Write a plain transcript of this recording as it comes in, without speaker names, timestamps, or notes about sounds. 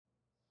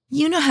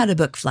You know how to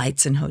book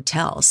flights and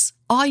hotels.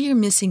 All you're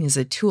missing is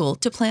a tool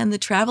to plan the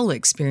travel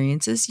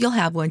experiences you'll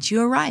have once you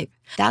arrive.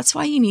 That's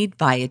why you need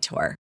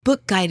Viator.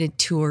 Book guided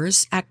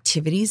tours,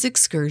 activities,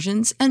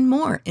 excursions, and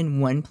more in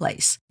one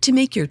place to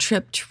make your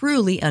trip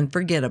truly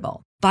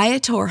unforgettable.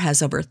 Viator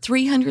has over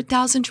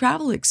 300,000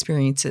 travel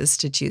experiences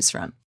to choose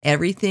from.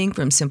 Everything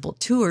from simple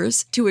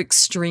tours to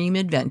extreme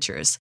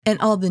adventures and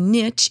all the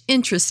niche,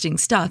 interesting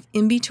stuff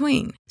in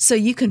between. So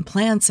you can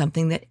plan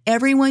something that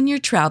everyone you're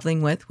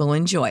traveling with will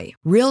enjoy.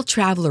 Real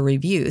traveler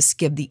reviews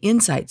give the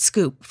inside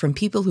scoop from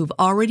people who've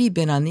already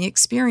been on the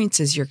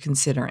experiences you're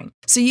considering.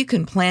 So you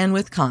can plan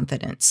with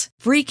confidence.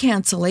 Free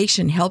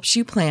cancellation helps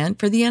you plan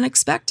for the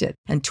unexpected.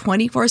 And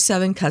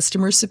 24/7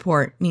 customer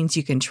support means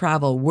you can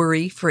travel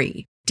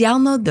worry-free.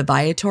 Download the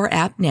Viator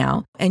app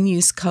now and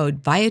use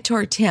code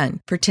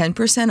Viator10 for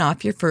 10%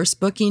 off your first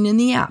booking in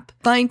the app.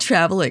 Find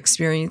travel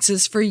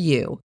experiences for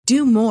you.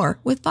 Do more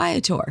with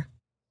Viator.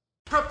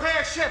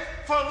 Prepare ship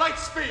for light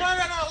speed.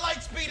 No,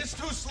 light speed is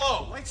too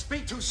slow. Light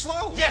speed too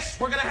slow? Yes,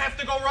 we're gonna have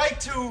to go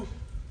right to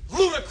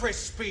ludicrous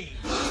speed.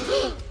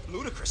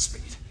 Ludicrous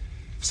speed?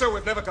 Sir,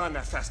 we've never gone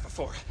that fast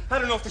before. I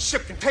don't know if the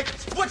ship can take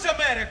us. What's the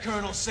matter,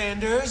 Colonel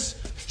Sanders?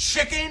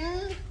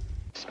 Chicken?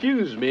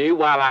 Excuse me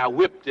while I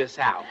whip this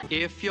out.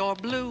 If you're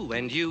blue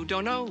and you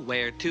don't know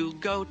where to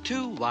go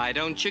to, why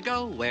don't you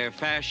go where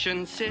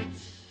fashion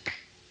sits?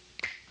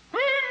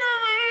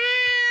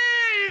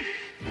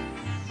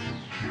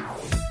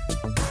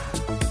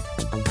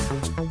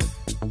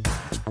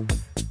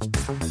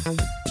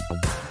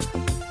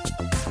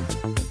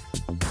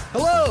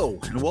 Hello,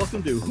 and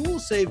welcome to Who Will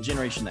Save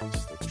Generation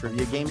X, the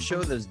trivia game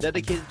show that is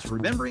dedicated to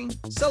remembering,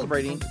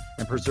 celebrating,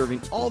 and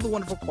preserving all the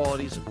wonderful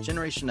qualities of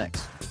Generation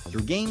X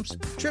through games,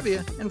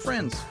 trivia, and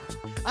friends.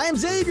 I am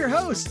Zabe, your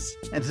host,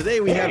 and today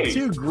we have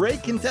two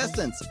great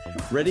contestants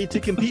ready to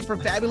compete for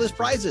fabulous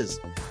prizes,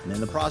 and in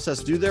the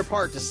process do their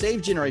part to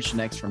save Generation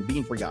X from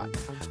being forgotten.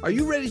 Are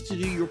you ready to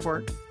do your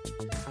part?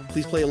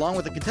 Please play along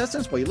with the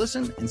contestants while you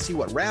listen and see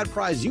what rad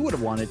prize you would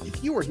have wanted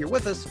if you were here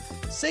with us,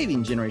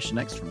 saving Generation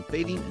X from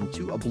fading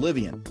into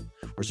oblivion.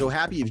 We're so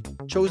happy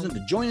you've chosen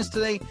to join us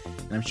today,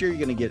 and I'm sure you're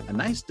going to get a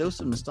nice dose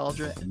of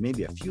nostalgia and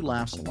maybe a few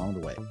laughs along the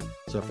way.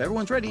 So if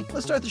everyone's ready,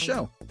 let's start the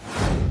show.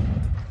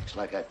 Looks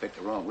like I picked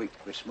the wrong week to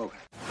quit smoking.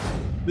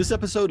 This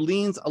episode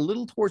leans a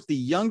little towards the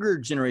younger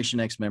Generation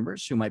X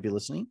members who might be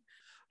listening.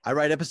 I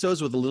write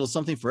episodes with a little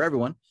something for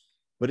everyone.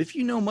 But if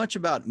you know much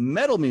about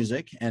metal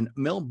music and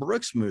Mel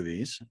Brooks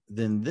movies,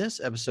 then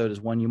this episode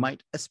is one you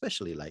might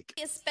especially like.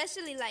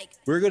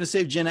 We're going to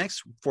save Gen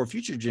X for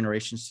future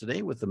generations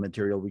today with the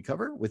material we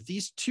cover with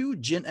these two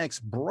Gen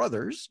X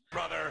brothers.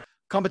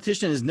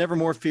 Competition is never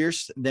more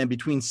fierce than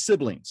between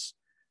siblings.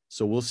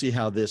 So we'll see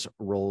how this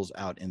rolls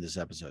out in this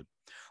episode.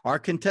 Our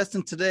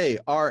contestants today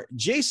are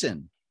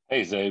Jason.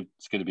 Hey, Zabe.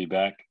 It's good to be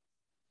back.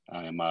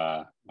 I'm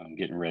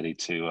getting ready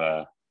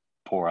to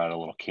pour out a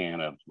little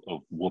can of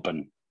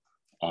whooping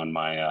on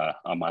my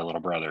little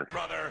brother.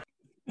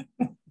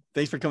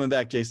 Thanks for coming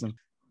back, Jason.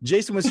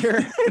 Jason was here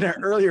in an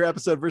earlier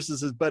episode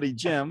versus his buddy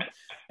Jim,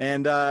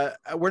 and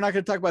we're not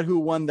going to talk about who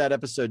won that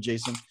episode,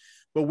 Jason,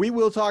 but we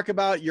will talk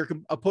about your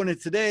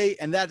opponent today,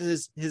 and that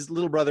is his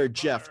little brother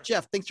Jeff.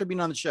 Jeff, thanks for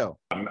being on the show.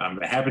 I'm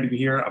happy to be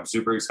here. I'm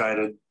super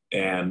excited,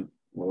 and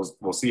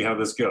we'll see how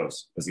this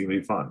goes. It's going to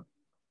be fun.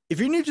 If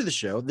you're new to the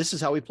show, this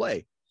is how we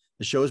play.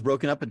 The show is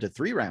broken up into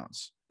 3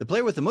 rounds. The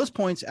player with the most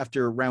points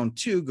after round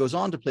 2 goes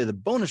on to play the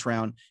bonus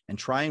round and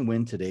try and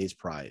win today's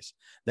prize.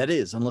 That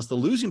is, unless the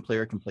losing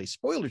player can play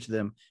spoiler to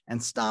them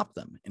and stop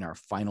them in our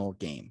final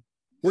game.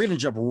 We're going to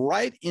jump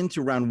right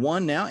into round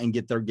 1 now and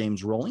get their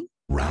games rolling.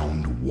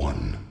 Round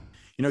 1.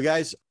 You know,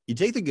 guys, you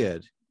take the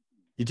good,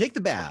 you take the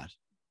bad,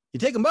 you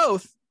take them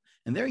both,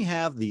 and there you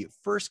have the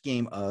first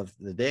game of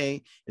the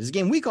day. It's a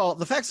game we call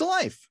The Facts of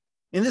Life.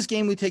 In this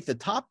game, we take the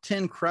top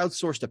 10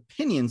 crowdsourced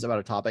opinions about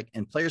a topic,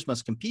 and players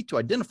must compete to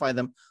identify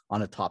them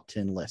on a top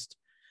 10 list.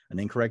 An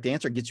incorrect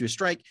answer gets you a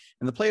strike,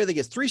 and the player that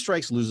gets 3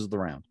 strikes loses the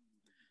round.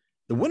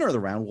 The winner of the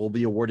round will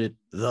be awarded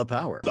the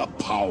power. The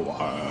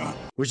power.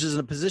 Which is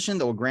a position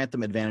that will grant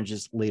them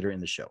advantages later in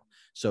the show.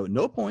 So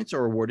no points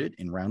are awarded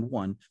in round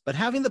 1, but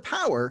having the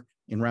power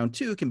in round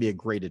 2 can be a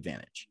great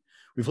advantage.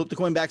 We flipped the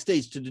coin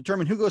backstage to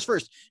determine who goes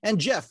first. And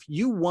Jeff,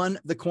 you won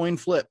the coin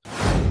flip.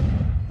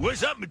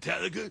 What's up,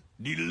 Metallica?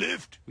 Need a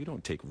lift? We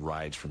don't take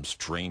rides from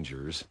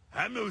strangers.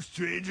 I'm no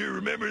stranger,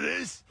 remember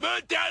this?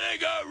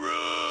 Metallica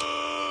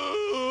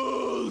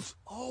rules!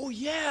 Oh,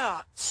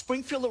 yeah.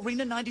 Springfield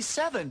Arena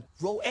 97.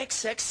 Row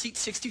XX, seat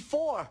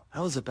 64.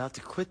 I was about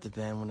to quit the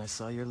band when I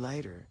saw your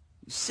lighter.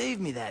 You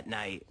saved me that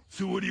night.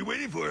 So what are you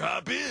waiting for?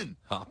 Hop in.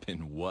 Hop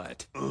in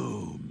what?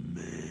 Oh,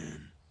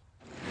 man.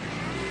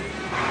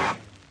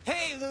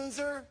 Hey,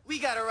 loser. We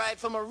got a ride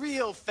from a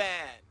real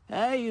fan.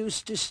 I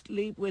used to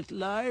sleep with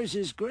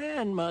Lars's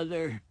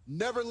grandmother.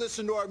 Never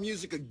listen to our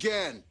music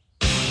again.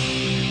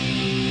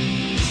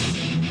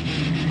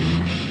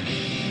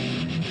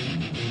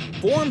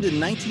 Formed in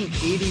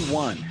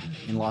 1981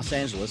 in Los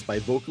Angeles by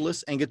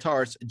vocalist and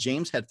guitarist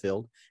James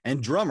Hetfield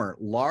and drummer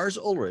Lars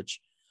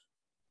Ulrich,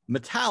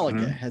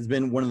 Metallica has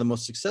been one of the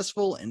most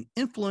successful and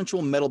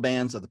influential metal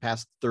bands of the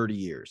past 30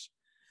 years.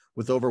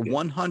 With over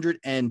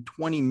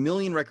 120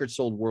 million records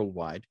sold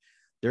worldwide,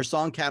 their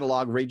song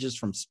catalog ranges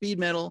from speed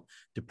metal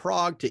to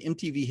prog to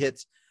MTV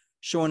hits,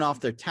 showing off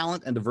their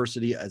talent and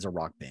diversity as a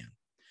rock band,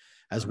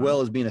 as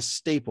well as being a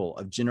staple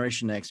of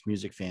Generation X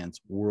music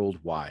fans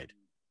worldwide.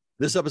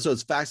 This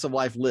episode's Facts of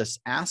Life list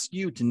asks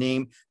you to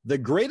name the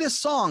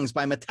greatest songs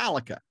by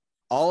Metallica.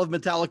 All of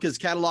Metallica's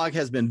catalog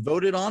has been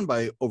voted on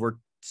by over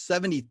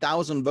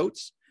 70,000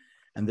 votes,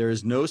 and there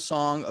is no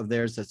song of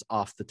theirs that's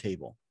off the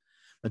table.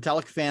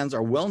 Metallica fans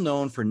are well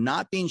known for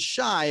not being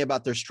shy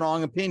about their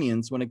strong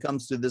opinions when it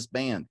comes to this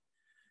band.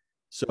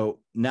 So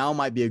now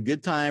might be a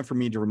good time for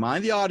me to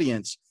remind the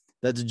audience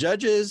that the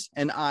judges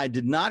and I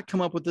did not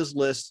come up with this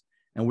list,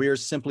 and we are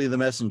simply the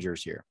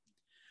messengers here.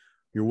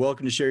 You're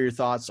welcome to share your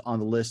thoughts on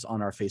the list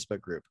on our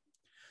Facebook group.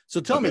 So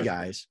tell me,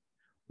 guys,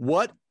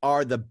 what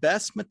are the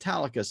best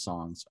Metallica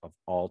songs of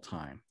all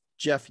time?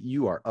 Jeff,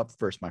 you are up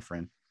first, my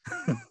friend.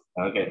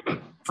 Okay.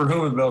 For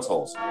Whom the Bell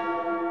Tolls.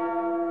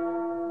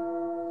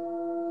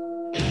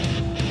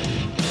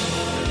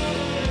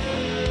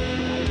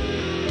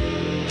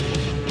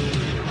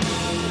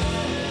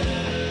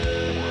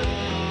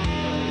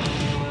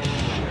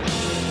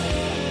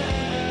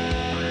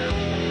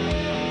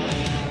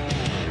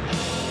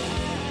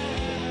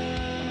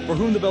 For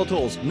Whom the Bell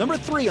Tolls, number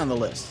 3 on the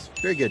list.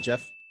 Very good,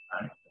 Jeff.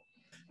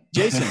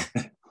 Jason.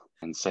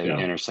 And say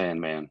Enter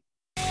Sandman.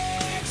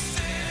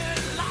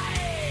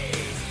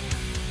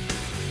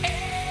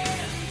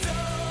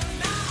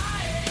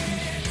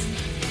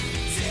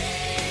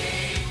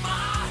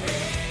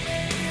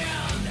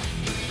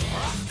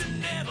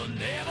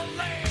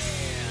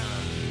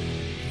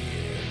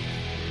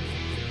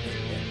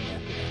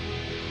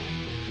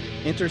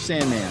 Enter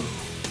Sandman.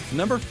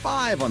 Number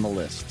 5 on the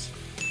list.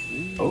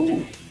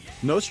 Oh.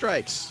 No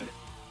Strikes.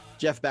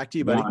 Jeff, back to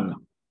you, buddy.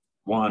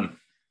 One.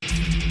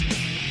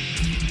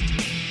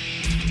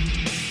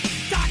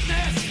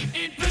 Darkness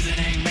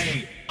imprisoning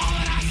me. All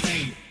that I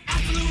see,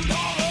 absolute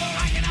horror.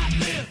 I cannot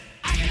live,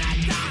 I cannot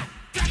die.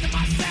 Trapped in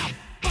myself,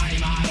 body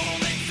my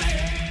only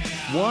thing.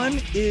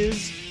 1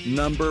 is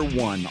number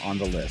 1 on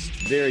the list.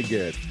 Very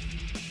good.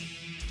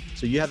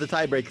 So you have the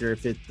tiebreaker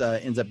if it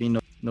ends up being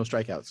no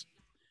strikeouts.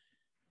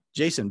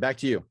 Jason, back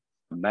to you.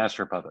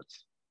 Master of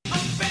Puppets.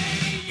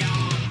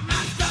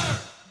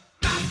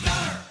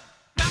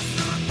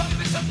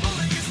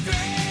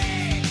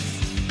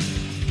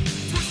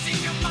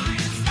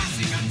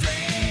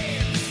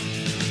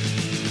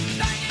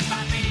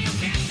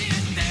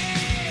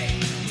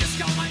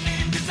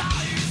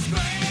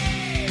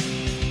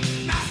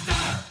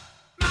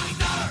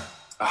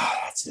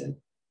 That's it.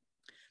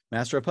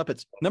 Master of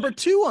Puppets. Number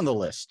 2 on the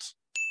list.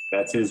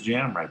 That's his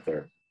jam right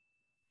there.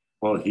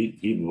 Well,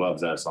 he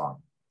loves that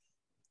song.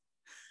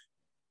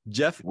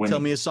 Jeff, tell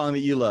me a song that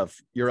you love.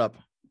 You're up.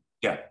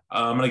 Yeah,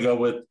 I'm gonna go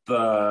with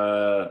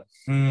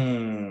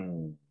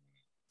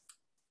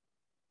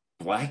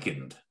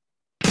Blackened.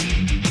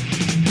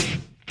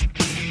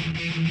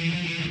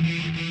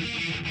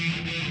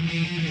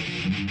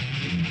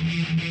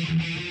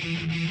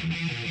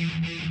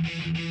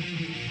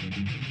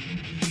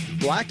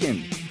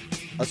 Blackened,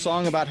 a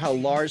song about how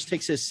Lars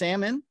takes his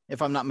salmon,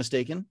 if I'm not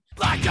mistaken.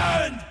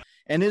 Blackened!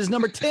 And it is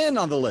number 10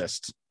 on the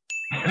list.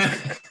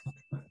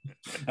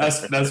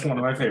 That's one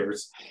of my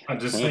favorites. I'm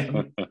just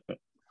saying.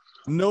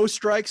 No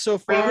strikes so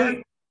far.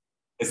 Really?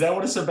 Is that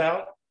what it's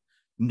about?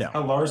 No.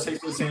 How Lars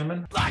takes his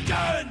salmon?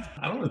 Blackened!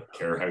 I don't really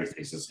care how he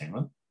takes his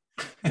salmon.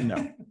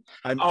 No.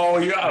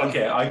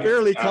 Okay. I'm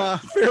fairly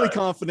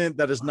confident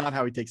that is not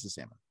how he takes the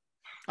salmon.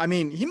 I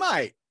mean, he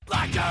might.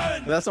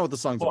 Blackened! That's not what the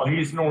song's about. Well,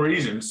 he's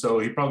Norwegian, so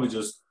he probably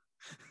just...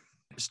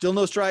 Still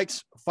no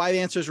strikes. 5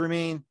 answers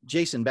remain.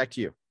 Jason, back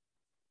to you.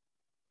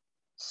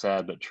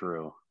 Sad but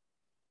True.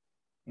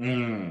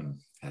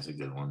 That's a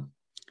good one.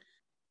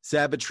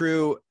 Sad but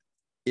True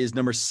is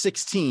number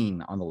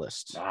 16 on the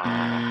list.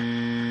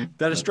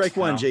 That is strike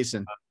 1,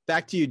 Jason.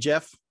 Back to you,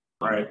 Jeff.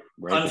 All right.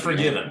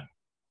 Unforgiven.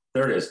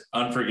 There it is.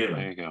 Unforgiven.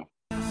 There you go.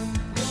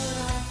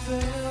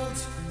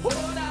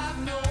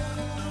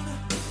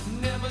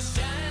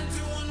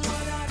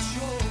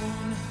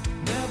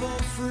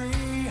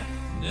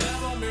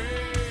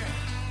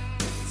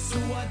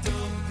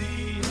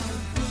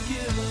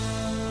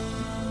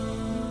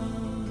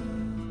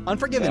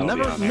 Unforgiven,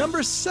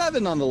 number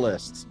 7 on the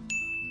list.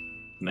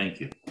 Thank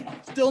you.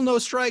 Still no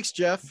strikes,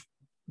 Jeff.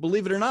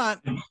 Believe it or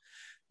not.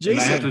 Jason.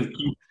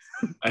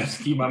 I have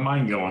to keep my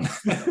mind going.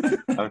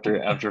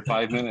 after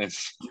 5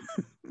 minutes.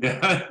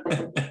 Yeah.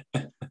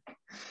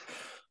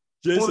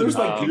 Jason, well, there's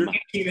like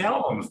 19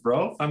 albums,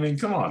 bro. I mean,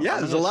 come on. Yeah,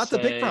 there's a lot to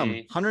pick from.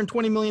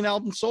 120 million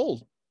albums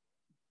sold.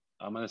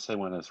 I'm going to say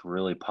one that's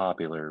really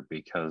popular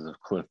because of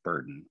Cliff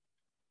Burton.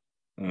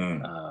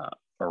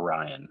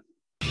 Orion.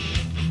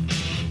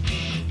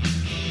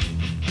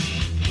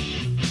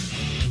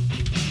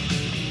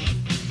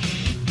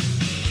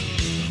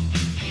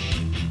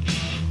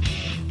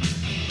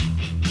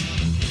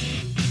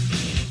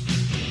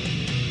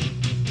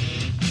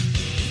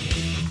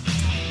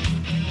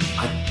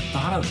 I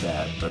thought about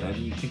that, but I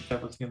didn't think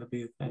that was going to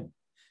be a thing.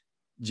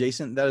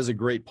 Jason, that is a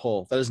great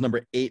poll. That is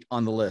number 8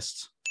 on the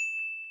list.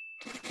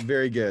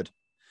 Very good.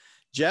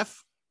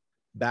 Jeff,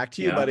 back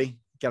to you, buddy.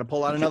 Got to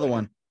pull out another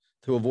one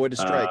to avoid a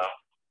strike.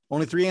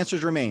 Only 3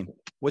 answers remain.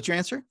 What's your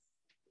answer?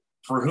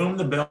 For Whom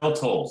the Bell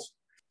Tolls.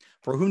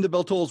 For Whom the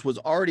Bell Tolls was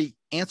already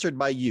answered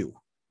by you.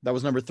 That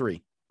was number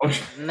 3.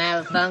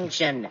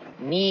 Malfunction.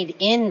 Need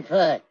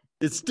input.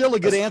 It's still a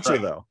good answer,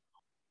 though.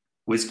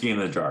 Whiskey in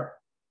the Jar.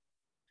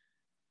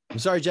 I'm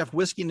sorry, Jeff.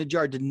 Whiskey in the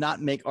Jar did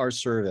not make our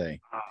survey.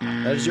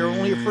 That is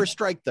only your first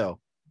strike, though.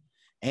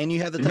 And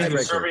you have the Didn't make a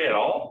tiebreaker. survey at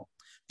all?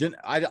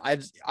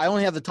 I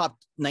only have the top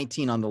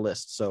 19 on the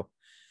list, so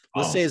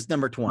let's say it's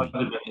number 20.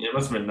 It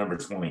must have been number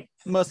 20.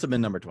 Must have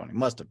been number 20.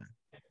 Must have been.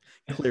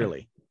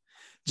 Clearly.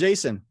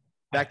 Jason,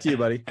 back to you,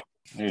 buddy.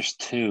 There's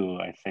 2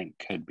 I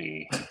think could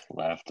be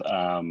left.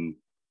 How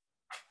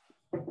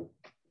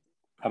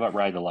about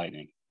Ride the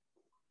Lightning?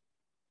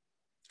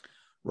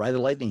 Ride the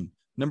Lightning.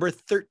 Number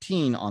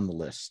 13 on the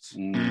list.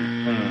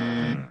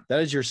 That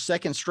is your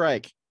second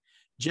strike.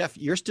 Jeff,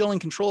 you're still in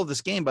control of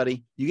this game,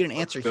 buddy. You get an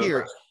answer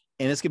here,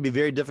 and it's going to be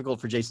very difficult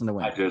for Jason to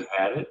win. I just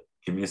had it.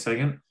 Give me a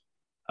second.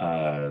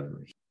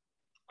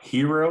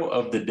 Hero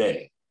of the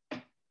Day.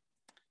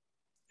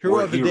 Hero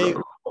of the Day.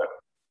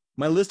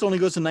 My list only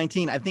goes to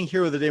 19. I think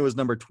Hero of the Day was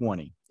number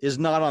 20. Is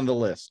not on the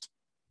list.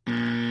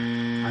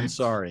 I'm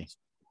sorry.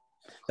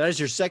 That is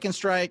your second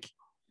strike.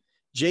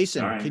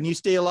 Jason, can you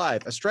stay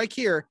alive? A strike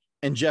here,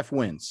 and Jeff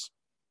wins.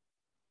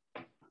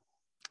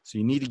 So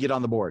you need to get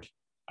on the board.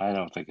 I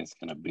don't think it's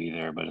going to be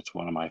there, but it's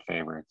one of my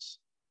favorites.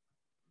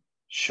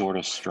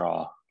 Shortest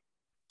Straw.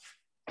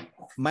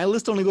 My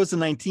list only goes to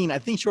 19. I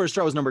think Shortest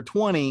Straw was number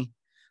 20.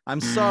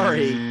 I'm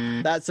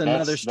sorry. That's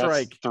another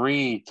strike. That's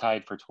 3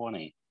 tied for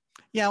 20.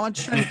 Yeah, I'm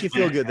just trying to make you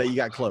feel good that you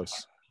got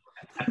close.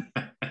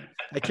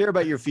 I care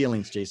about your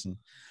feelings, Jason.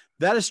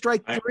 That is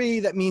strike 3.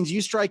 That means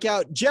you strike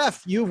out.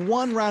 Jeff, you've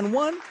won round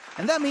 1,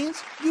 and that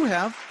means you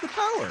have the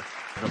power.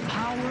 The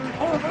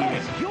power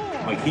is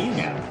yours. Like he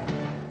now.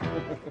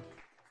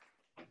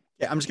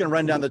 Yeah, I'm just going to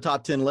run down the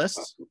top 10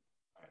 lists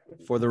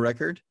for the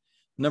record.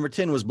 Number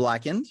 10 was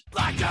Blackened.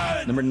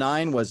 Number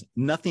 9 was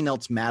Nothing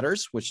Else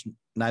Matters, which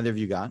neither of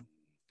you got.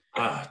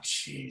 Oh,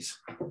 jeez.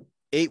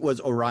 8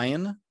 was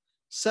Orion.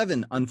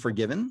 7,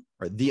 Unforgiven,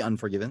 or The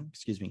Unforgiven,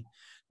 excuse me.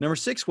 Number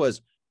 6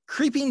 was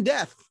Creeping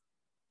Death.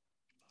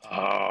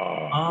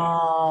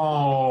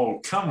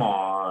 Oh, come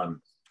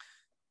on.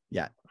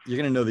 Yeah, you're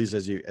going to know these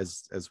as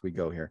we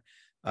go here.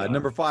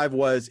 Number 5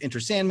 was Enter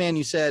Sandman,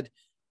 you said.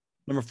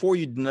 Number 4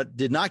 you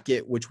did not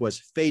get, which was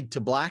Fade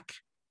to Black.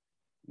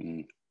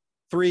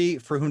 3,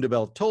 For Whom the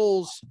Bell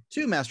Tolls.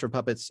 2, Master of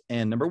Puppets.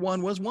 And number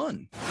 1 was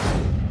One.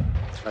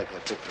 It's like I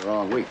picked the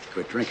wrong week to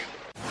quit drinking.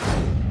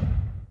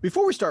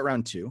 Before we start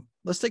round 2,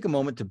 let's take a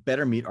moment to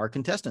better meet our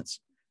contestants.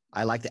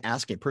 I like to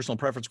ask a personal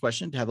preference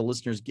question to have the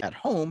listeners at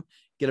home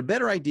get a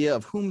better idea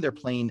of whom they're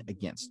playing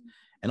against,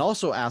 and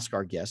also ask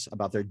our guests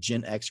about their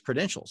Gen X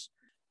credentials.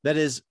 That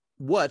is,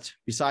 what,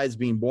 besides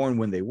being born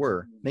when they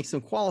were, makes them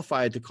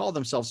qualified to call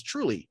themselves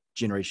truly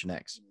Generation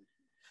X.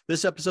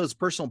 This episode's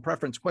personal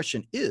preference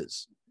question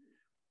is,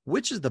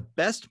 which is the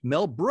best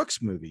Mel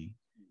Brooks movie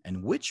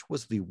and which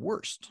was the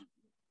worst?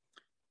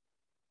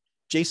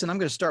 Jason, I'm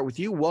going to start with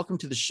you. Welcome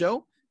to the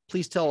show.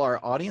 Please tell our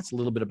audience a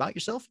little bit about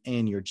yourself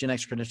and your Gen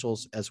X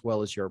credentials, as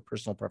well as your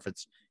personal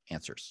preference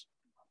answers.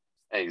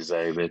 Hey,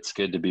 Zabe, it's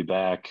good to be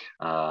back.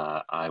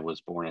 I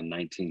was born in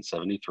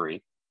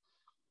 1973,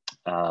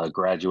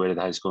 graduated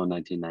high school in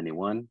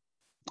 1991.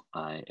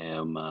 I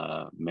am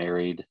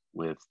married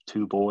with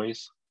 2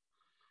 boys,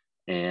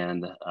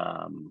 and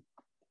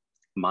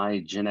my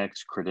Gen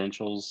X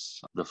credentials,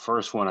 the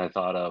first one I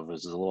thought of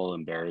was a little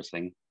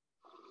embarrassing.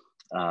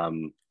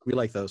 We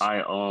like those.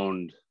 I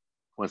owned,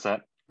 what's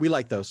that? We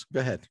like those. Go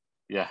ahead.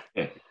 Yeah.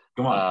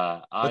 Come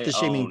on. Let the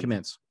shaming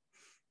commence.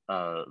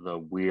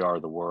 The We Are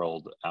the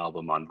World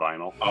album on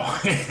vinyl. Oh,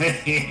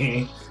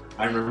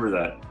 I remember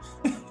that.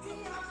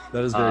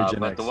 That is very Gen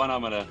but X. the one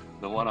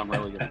I'm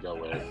really gonna go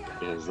with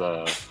is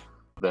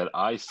that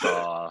I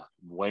saw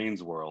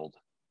Wayne's World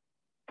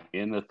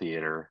in the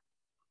theater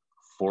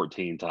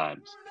 14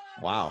 times.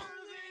 Wow.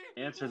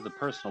 Answered the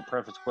personal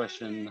preference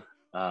question.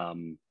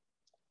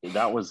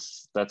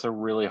 That's a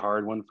really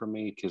hard one for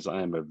me because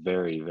I am a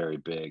very, very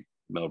big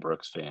Mel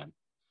Brooks fan.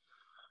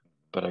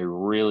 But I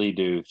really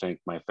do think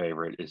my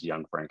favorite is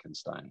Young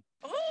Frankenstein.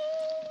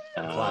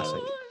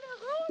 Classic.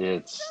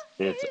 It's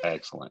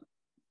excellent,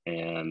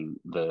 and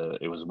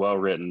it was well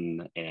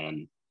written,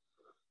 and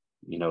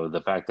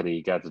the fact that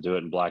he got to do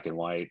it in black and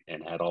white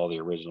and had all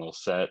the original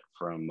set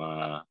from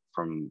the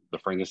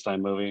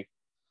Frankenstein movie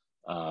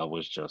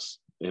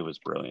it was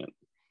brilliant.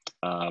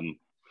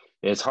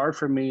 It's hard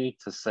for me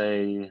to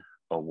say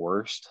a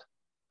worst.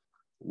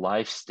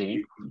 Life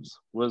Stinks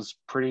was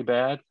pretty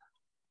bad.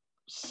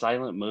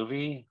 Silent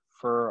movie,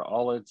 for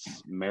all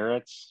its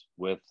merits,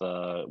 with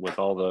all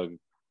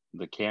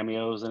the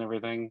cameos and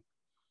everything,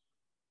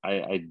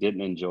 I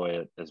didn't enjoy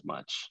it as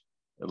much.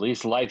 At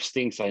least Life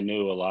Stinks, I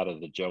knew a lot of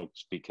the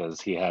jokes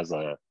because he has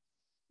a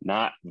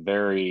not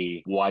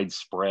very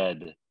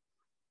widespread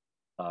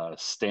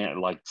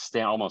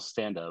almost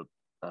stand-up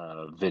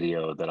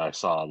video that I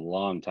saw a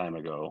long time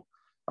ago.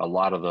 A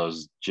lot of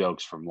those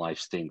jokes from Life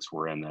Stinks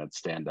were in that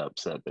stand-up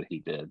set that he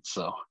did.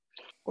 So,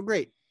 well,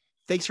 great.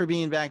 Thanks for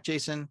being back,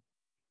 Jason,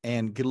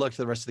 and good luck to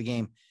the rest of the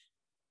game.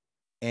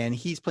 And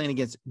he's playing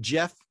against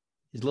Jeff,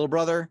 his little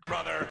brother.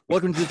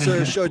 Welcome to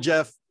the show,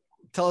 Jeff.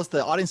 Tell us,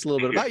 the audience, a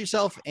little bit about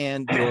yourself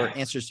and your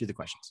answers to the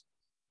questions.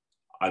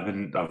 I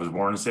was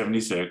born in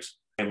 76,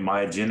 and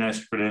my Gen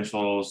X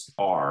credentials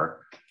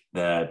are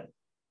that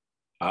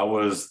I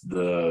was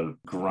the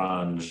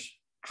grunge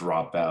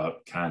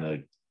dropout kind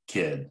of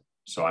kid.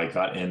 So I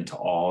got into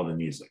all the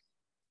music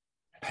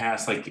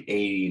past like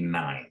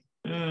 89.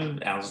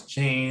 Alice in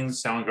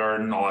Chains,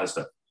 Soundgarden, all that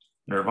stuff.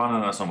 Nirvana,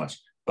 not so much.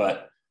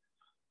 But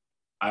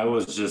I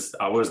was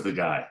the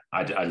guy.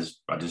 I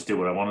just did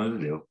what I wanted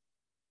to do.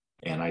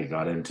 And I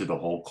got into the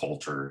whole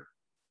culture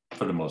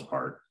for the most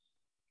part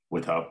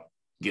without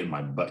getting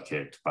my butt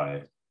kicked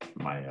by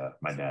my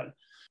dad.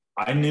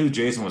 I knew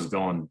Jason was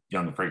going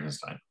Young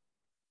Frankenstein.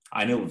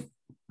 I knew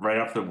right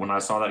after when I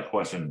saw that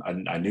question,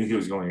 I knew he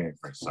was going Young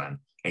Frankenstein.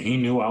 And he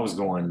knew I was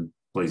going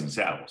Blazing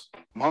Saddles.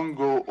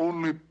 Mongo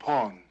only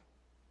pawn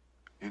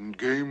in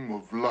game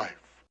of life.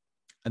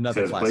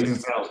 Another classic. Blazing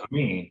Saddles to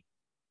me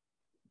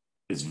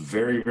is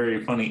very,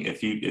 very funny.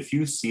 If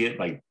you see it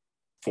like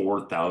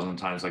 4,000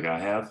 times like I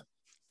have,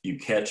 you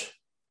catch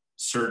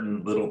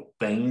certain little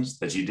things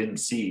that you didn't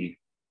see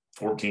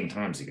 14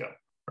 times ago.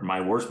 Or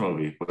my worst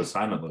movie was a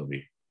silent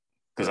movie,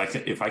 because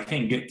if I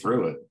can't get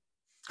through it,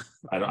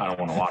 I don't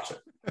want to watch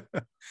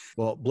it.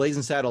 Well,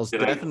 Blazing Saddles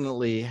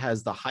definitely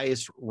has the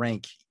highest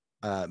rank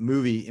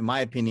movie, in my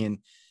opinion,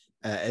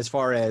 as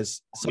far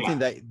as something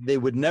that they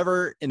would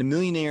never in a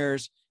million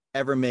years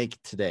ever make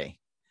today.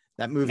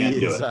 That movie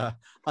is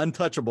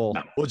untouchable.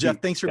 No. Well,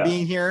 Jeff, thanks for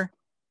being here.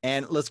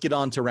 And let's get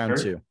on to round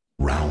two.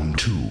 Round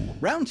two.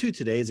 Round two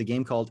today is a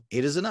game called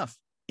 8 is Enough.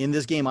 In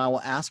this game, I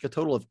will ask a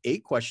total of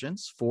 8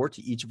 questions, 4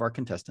 to each of our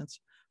contestants.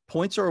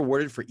 Points are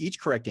awarded for each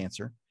correct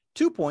answer,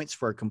 2 points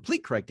for a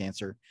complete correct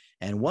answer,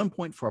 and 1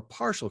 point for a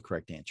partial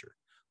correct answer,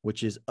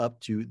 which is up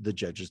to the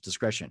judge's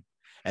discretion.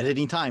 At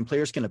any time,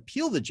 players can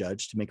appeal the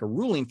judge to make a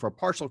ruling for a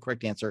partial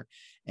correct answer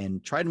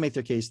and try to make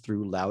their case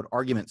through loud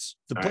arguments.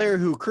 The player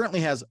who currently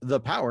has the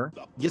power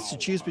gets to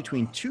choose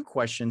between 2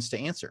 questions to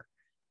answer.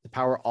 The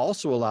power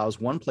also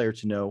allows one player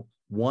to know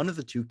one of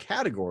the 2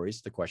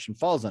 categories the question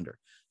falls under,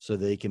 so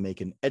they can make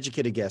an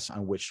educated guess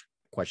on which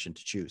question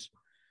to choose.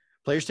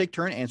 Players take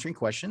turn answering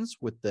questions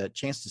with the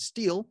chance to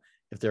steal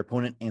if their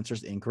opponent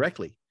answers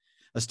incorrectly.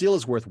 A steal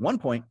is worth 1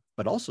 point,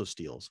 but also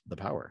steals the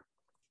power.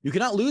 You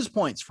cannot lose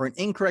points for an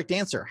incorrect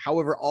answer.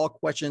 However, all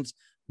questions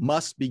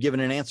must be given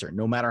an answer,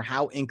 no matter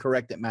how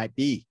incorrect it might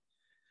be.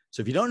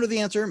 So if you don't know the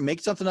answer, make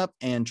something up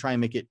and try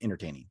and make it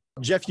entertaining.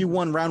 Jeff, you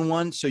won round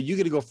 1, so you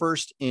get to go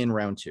first in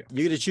round 2.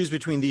 You get to choose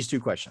between these 2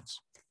 questions.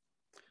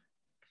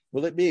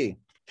 Will it be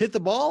hit the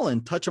ball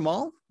and touch them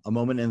all, a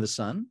moment in the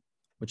sun,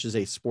 which is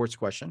a sports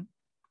question?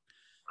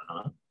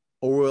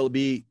 Or will it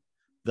be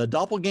the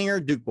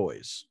Doppelganger Duke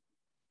Boys?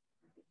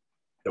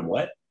 The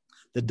what?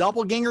 The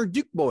Doppelganger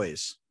Duke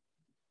Boys.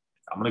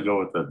 I'm going to go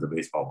with the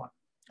baseball one.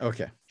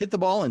 Okay. Hit the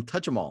ball and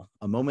touch them all,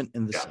 a moment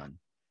in the sun.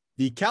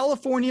 The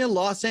California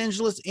Los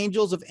Angeles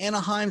Angels of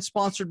Anaheim,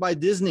 sponsored by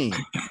Disney,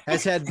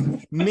 has had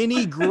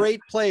many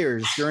great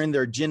players during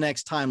their Gen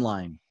X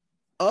timeline.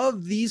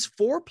 Of these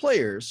 4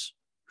 players,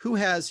 who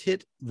has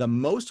hit the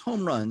most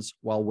home runs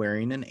while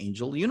wearing an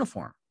Angel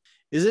uniform?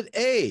 Is it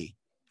A,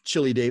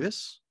 Chili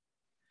Davis,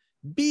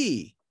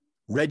 B,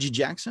 Reggie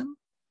Jackson,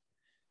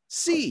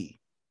 C,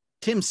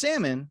 Tim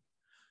Salmon,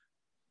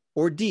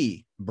 or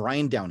D,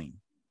 Brian Downing?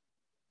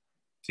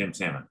 Tim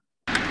Salmon.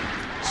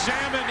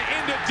 Salmon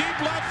into deep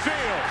left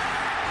field.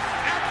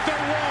 At the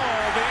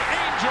wall, the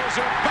Angels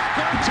are back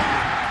on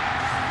top.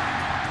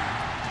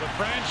 The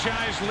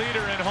franchise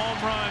leader in home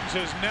runs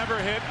has never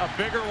hit a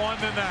bigger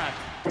one than that.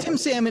 Tim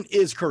Salmon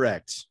is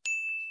correct.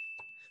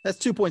 That's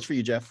 2 points for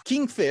you, Jeff.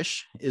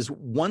 Kingfish is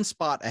 1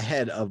 spot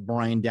ahead of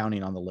Brian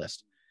Downing on the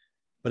list.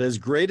 But as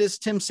great as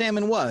Tim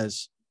Salmon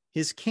was,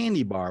 his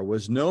candy bar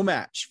was no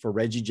match for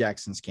Reggie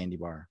Jackson's candy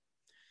bar.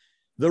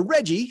 The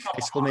Reggie,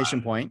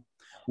 exclamation point,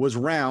 was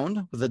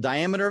round with the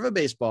diameter of a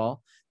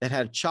baseball that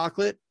had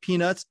chocolate,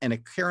 peanuts, and a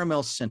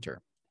caramel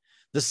center.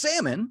 The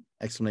Salmon,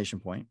 exclamation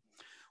point,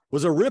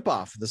 was a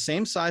ripoff, the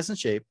same size and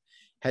shape,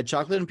 had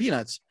chocolate and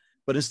peanuts,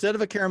 but instead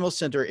of a caramel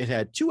center, it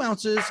had 2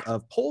 ounces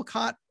of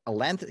pole-caught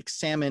Atlantic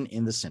salmon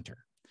in the center.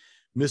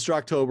 Mr.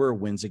 October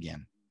wins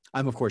again.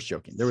 I'm, of course,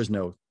 joking. There was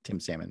no Tim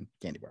Salmon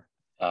candy bar.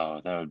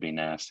 Oh, that would be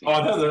nasty. Oh,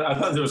 I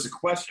thought there was a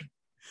question.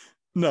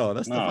 No,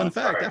 that's the fun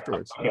fact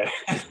afterwards. Okay.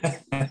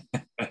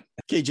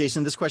 Okay,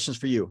 Jason, this question's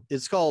for you.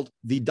 It's called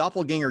the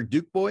Doppelganger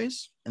Duke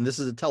Boys, and this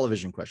is a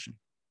television question.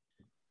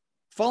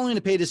 Following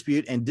a pay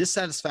dispute and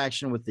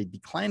dissatisfaction with the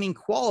declining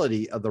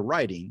quality of the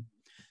writing,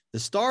 the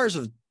stars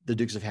of the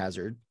Dukes of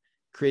Hazzard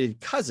created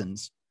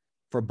cousins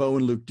for Bo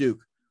and Luke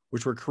Duke,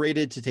 which were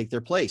created to take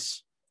their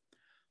place.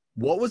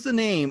 What was the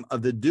name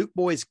of the Duke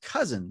Boys'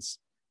 cousins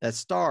that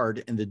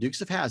starred in The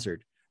Dukes of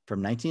Hazzard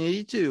from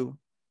 1982 to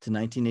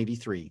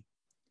 1983?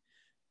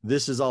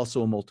 This is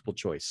also a multiple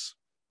choice.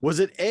 Was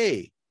it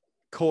A,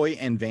 Coy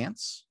and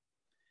Vance?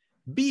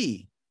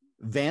 B,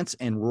 Vance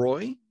and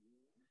Roy?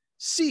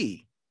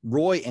 C,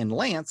 Roy and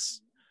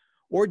Lance?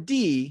 Or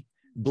D,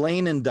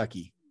 Blaine and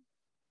Ducky?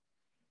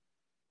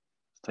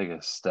 Let's take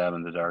a stab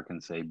in the dark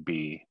and say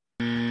B.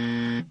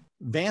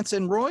 Vance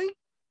and Roy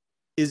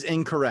is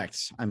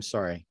incorrect. I'm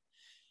sorry.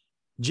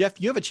 Jeff,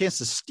 you have a chance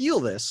to steal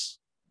this.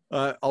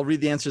 I'll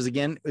read the answers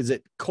again. Is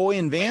it Coy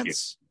and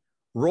Vance,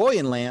 Roy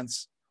and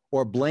Lance,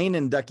 or Blaine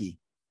and Ducky?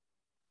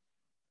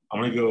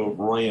 I'm going to go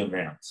Roy and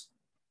Vance.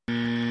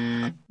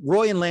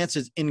 Roy and Lance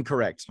is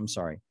incorrect. I'm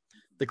sorry.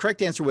 The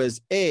correct answer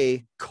was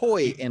A,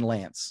 Coy and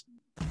Lance.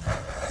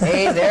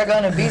 Hey, there are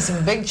going to be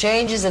some big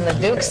changes in the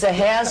Dukes of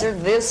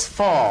Hazzard this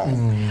fall.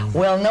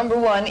 Well, number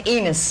one,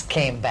 Enos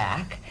came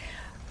back,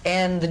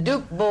 and the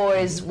Duke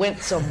boys went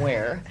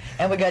somewhere,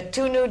 and we got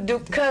two new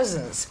Duke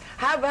cousins.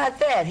 How about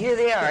that? Here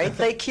they are. Ain't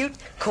they cute?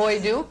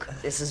 Coy Duke,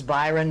 this is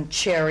Byron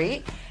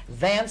Cherry.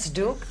 Vance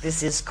Duke,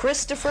 this is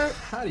Christopher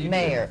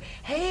Mayer.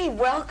 Hey,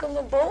 welcome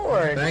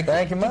aboard.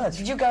 Thank you much.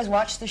 Did you guys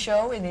watch the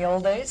show in the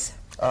old days?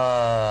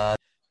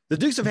 The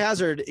Dukes of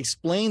Hazzard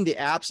explained the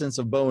absence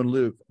of Bo and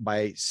Luke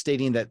by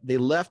stating that they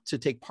left to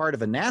take part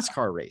of a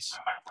NASCAR race.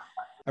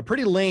 A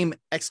pretty lame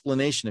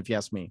explanation, if you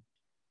ask me.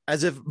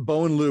 As if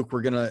Bo and Luke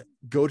were going to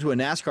go to a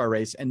NASCAR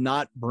race and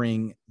not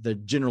bring the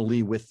General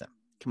Lee with them.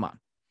 Come on.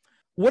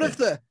 What if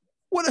there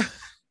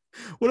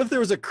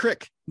was a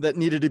crick that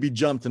needed to be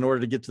jumped in order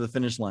to get to the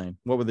finish line?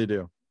 What would they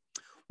do?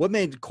 What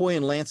made Coy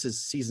and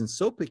Lance's season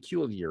so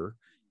peculiar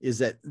is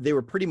that they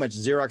were pretty much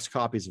Xerox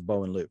copies of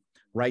Bo and Luke,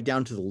 right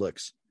down to the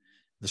looks.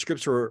 The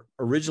scripts were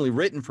originally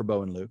written for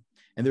Bo and Luke,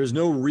 and there was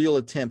no real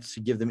attempt to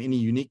give them any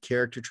unique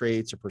character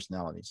traits or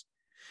personalities.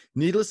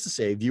 Needless to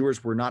say,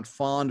 viewers were not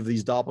fond of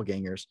these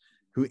doppelgangers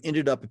who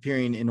ended up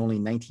appearing in only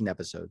 19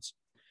 episodes.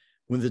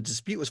 When the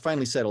dispute was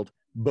finally settled,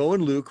 Bo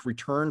and Luke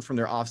returned from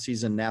their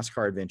off-season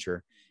NASCAR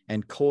adventure,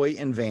 and Coy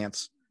and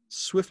Vance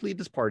swiftly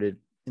departed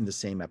in the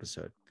same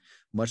episode.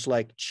 Much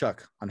like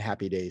Chuck on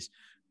Happy Days,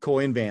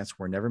 Coy and Vance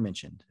were never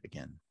mentioned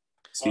again.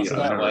 It's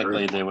not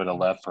likely they would have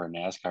left for a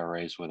NASCAR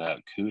race without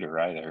Cooter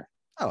either.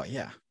 Oh,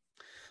 yeah.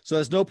 So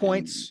there's no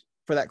points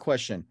for that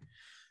question.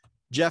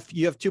 Jeff,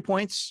 you have 2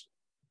 points.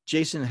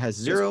 Jason has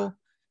 0.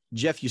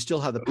 Jeff, you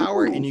still have the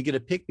power, and you get a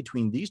pick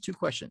between these 2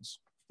 questions.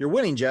 You're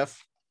winning,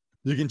 Jeff.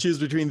 You can choose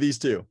between these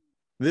 2.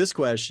 This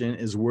question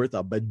is worth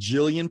a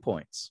bajillion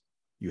points.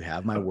 You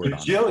have my word on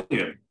it.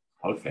 Bajillion.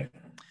 Okay.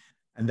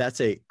 And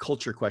that's a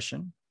culture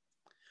question.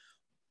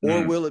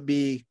 Or will it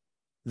be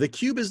the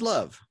cube is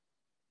love?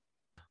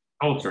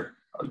 Culture.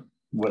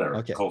 Whatever.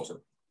 Okay.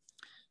 Culture.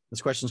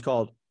 This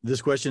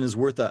question is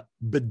worth a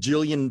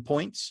bajillion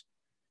points.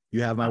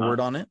 You have my word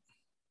on it.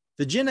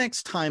 The Gen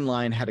X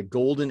timeline had a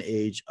golden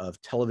age of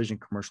television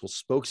commercial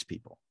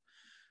spokespeople.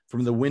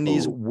 From the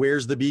Wendy's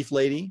Where's the Beef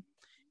Lady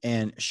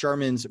and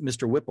Charmin's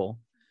Mr. Whipple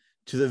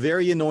to the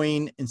very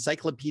annoying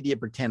Encyclopedia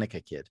Britannica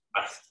kid.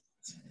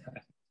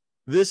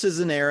 This is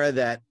an era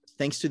that,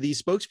 thanks to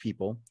these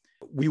spokespeople,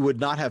 we would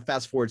not have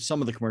fast forwarded some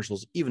of the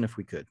commercials, even if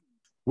we could.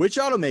 Which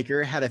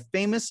automaker had a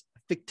famous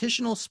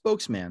fictional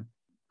spokesman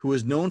who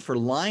was known for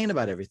lying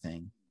about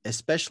everything,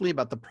 especially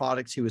about the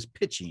products he was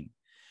pitching?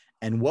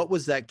 And what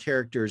was that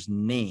character's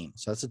name?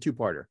 So that's a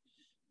 2-parter.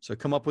 So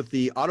come up with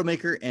the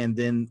automaker and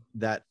then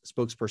that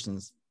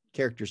spokesperson's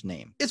character's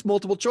name. It's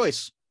multiple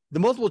choice. The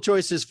multiple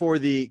choice is for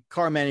the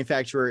car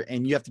manufacturer,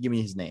 and you have to give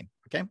me his name.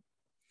 Okay.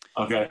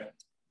 Okay.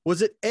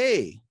 Was it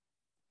A,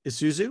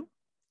 Isuzu,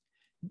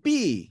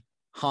 B,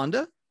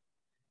 Honda,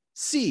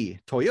 C,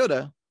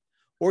 Toyota,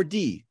 or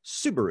D,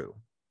 Subaru?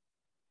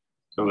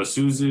 So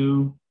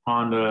Isuzu,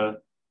 Honda,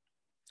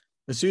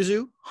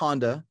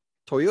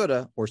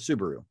 Toyota, or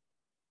Subaru.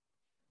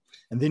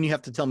 And then you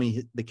have to tell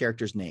me the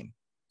character's name.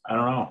 I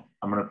don't know.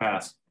 I'm going to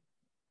pass.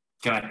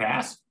 Can I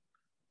pass?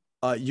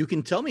 You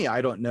can tell me I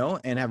don't know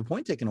and have a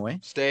point taken away.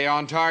 Stay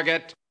on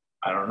target.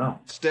 I don't know.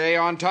 Stay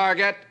on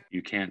target.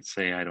 You can't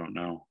say I don't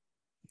know.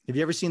 Have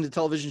you ever seen the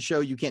television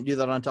show? You can't do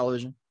that on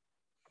television.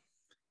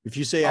 If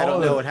you say I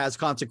don't know, it has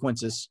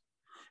consequences,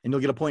 and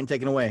you'll get a point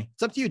taken away.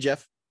 It's up to you,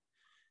 Jeff.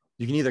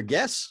 You can either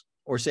guess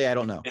or say I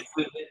don't know.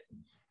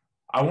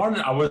 I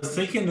was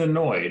thinking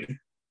annoyed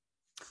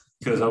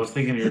because I was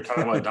thinking you were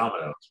talking about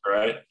Domino's,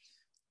 right?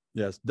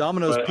 Yes,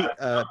 Domino's.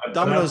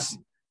 Domino's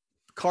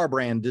car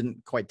brand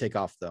didn't quite take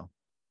off, though.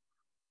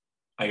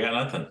 I got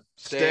nothing.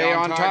 Stay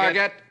on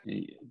target.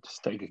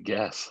 Just take a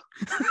guess.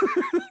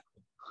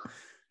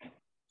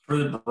 For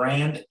the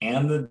brand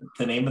and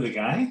the name of the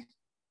guy?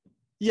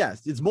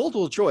 Yes, it's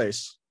multiple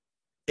choice,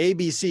 A,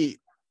 B, C,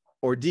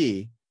 or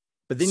D,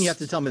 but then you have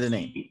to tell me the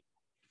name.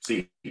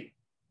 C.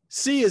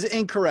 C is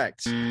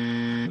incorrect.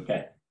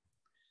 Okay.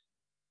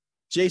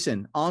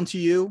 Jason, on to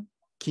you.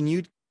 Can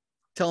you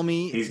tell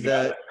me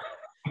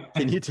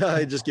Can you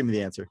tell? Just give me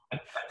the answer.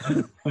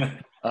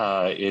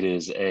 It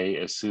is A,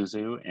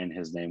 Isuzu, and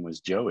his name was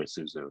Joe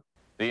Isuzu.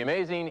 The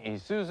amazing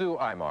Isuzu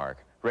iMark,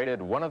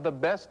 rated one of the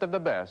best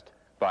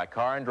by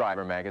Car and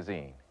Driver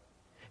magazine.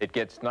 It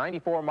gets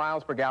 94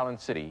 miles per gallon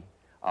city,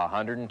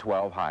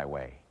 112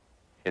 highway.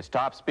 Its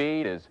top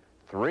speed is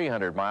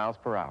 300 miles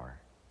per hour.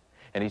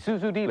 And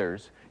Isuzu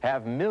dealers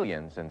have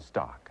millions in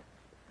stock,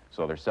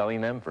 so they're selling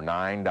them for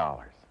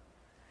 $9.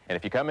 And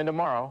if you come in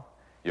tomorrow,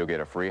 you'll get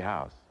a free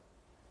house.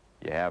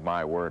 You have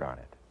my word on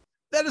it.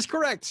 That is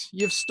correct.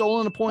 You've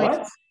stolen a point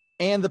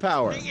and the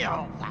power.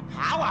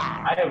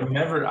 I have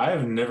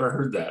never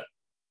heard that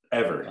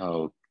ever.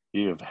 Oh,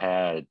 you have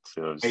had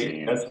to have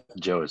seen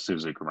Joe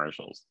Isuzu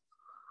commercials.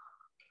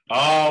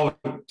 Oh,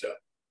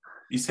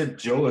 you said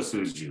Joe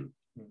Isuzu.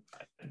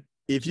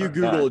 If you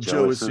Google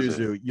Joe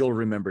Isuzu, you'll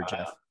remember,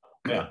 Jeff.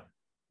 Yeah.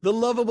 The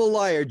lovable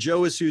liar,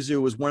 Joe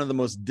Isuzu, was one of the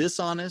most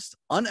dishonest,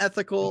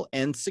 unethical,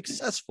 and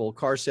successful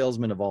car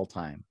salesmen of all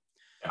time.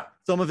 Yeah.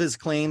 Some of his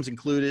claims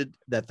included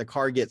that the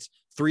car gets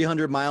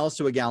 300 miles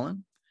to a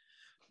gallon,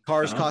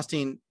 cars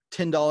costing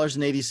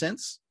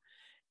 $10.80,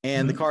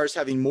 and the cars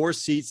having more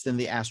seats than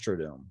the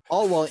Astrodome,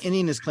 all while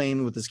ending his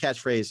claim with his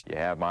catchphrase, "You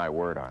have my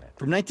word on it."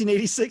 From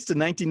 1986 to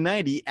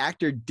 1990,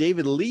 actor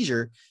David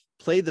Leisure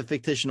played the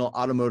fictional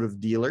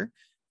automotive dealer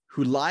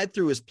who lied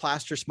through his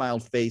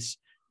plaster-smiled face,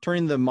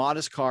 turning the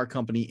modest car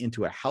company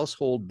into a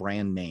household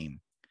brand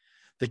name.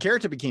 The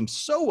character became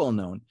so well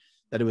known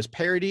that it was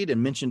parodied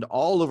and mentioned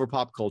all over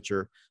pop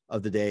culture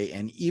of the day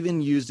and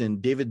even used in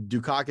David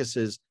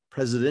Dukakis's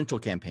presidential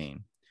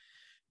campaign.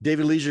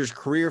 David Leisure's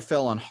career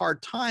fell on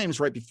hard times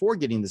right before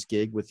getting this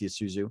gig with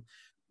Isuzu.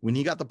 When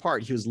he got the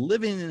part, he was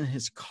living in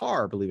his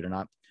car, believe it or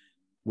not,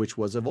 which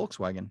was a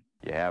Volkswagen.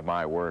 You have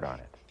my word on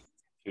it.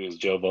 He was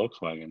Joe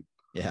Volkswagen.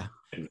 Yeah.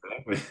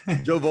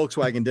 Joe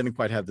Volkswagen didn't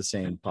quite have the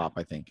same pop,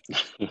 I think.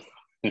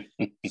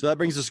 So that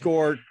brings the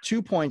score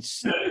 2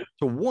 points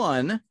to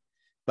 1.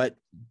 But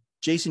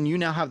Jason, you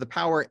now have the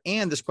power,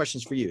 and this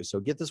question's for you. So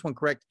get this one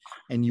correct,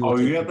 and you will. Oh,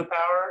 you have the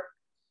power?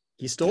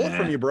 He stole it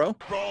from you, bro.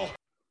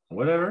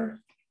 Whatever.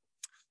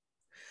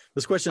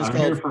 This question is I'm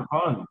called. here for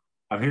fun.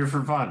 I'm here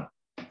for fun.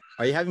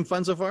 Are you having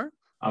fun so far?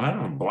 I'm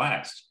having a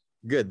blast.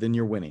 Good. Then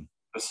you're winning.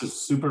 This is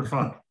super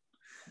fun.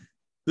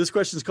 This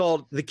question is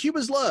called The Cube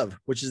is Love,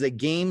 which is a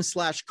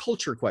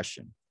game/culture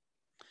question.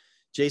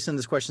 Jason,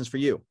 this question is for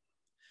you.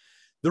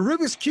 The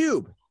Rubik's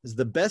Cube is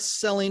the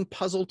best-selling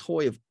puzzle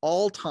toy of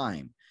all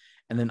time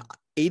and an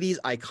 80s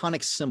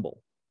iconic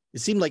symbol.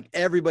 It seemed like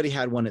everybody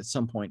had one at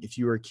some point if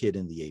you were a kid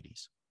in the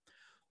 80s.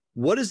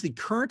 What is the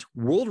current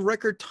world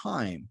record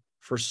time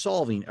for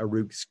solving a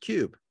Rubik's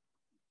Cube?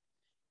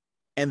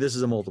 And this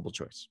is a multiple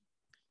choice.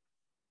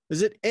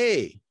 Is it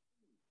A,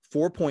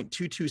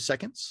 4.22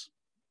 seconds?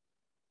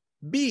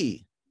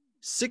 B,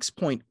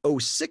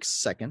 6.06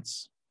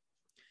 seconds?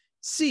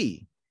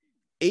 C,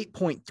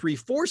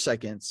 8.34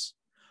 seconds?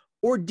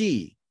 Or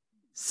D,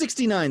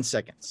 69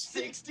 seconds?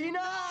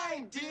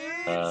 69, dudes!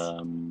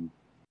 How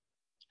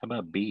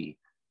about B?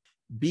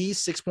 B,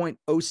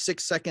 6.06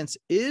 seconds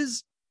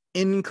is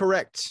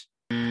incorrect.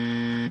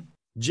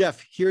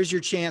 Jeff, here's your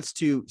chance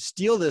to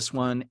steal this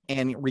one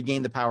and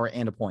regain the power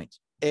and a point.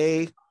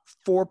 A,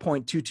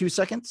 4.22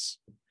 seconds.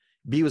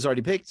 B was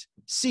already picked.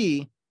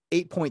 C,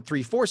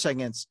 8.34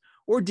 seconds.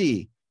 Or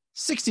D,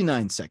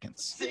 69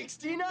 seconds.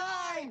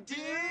 69,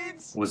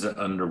 dudes! Was it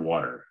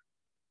underwater?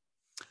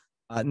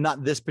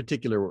 Not this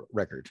particular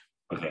record.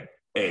 Okay.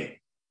 A.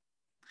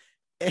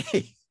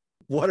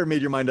 Water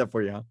made your mind up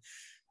for you, huh?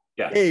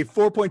 Yeah. A,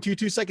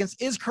 4.22 seconds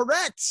is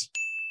correct.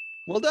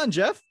 Well done,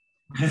 Jeff.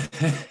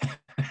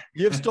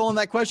 You have stolen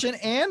that question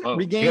and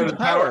regained the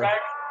power.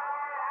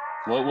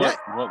 What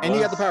and you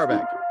got the power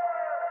back.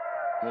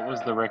 What was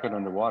the record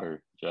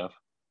underwater, Jeff?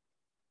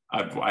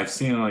 I've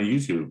seen it on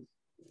YouTube.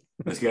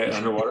 This guy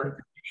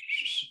underwater.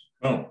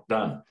 Oh,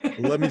 done.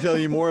 Let me tell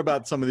you more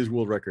about some of these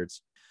world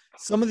records.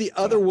 Some of the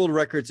other world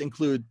records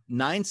include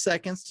 9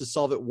 seconds to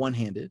solve it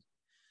one-handed.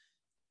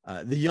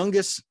 The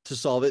youngest to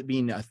solve it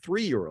being a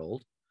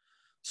 3-year-old.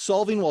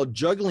 Solving while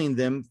juggling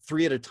them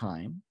 3 at a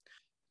time.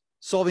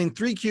 Solving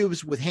 3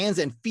 cubes with hands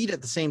and feet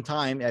at the same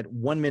time at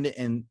 1 minute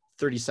and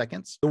 30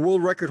 seconds. The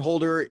world record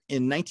holder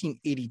in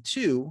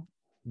 1982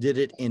 did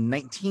it in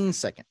 19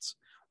 seconds,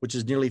 which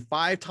is nearly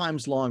 5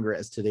 times longer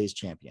as today's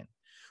champion,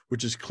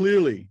 which is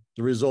clearly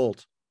the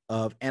result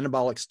of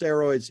anabolic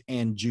steroids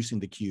and juicing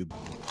the cube.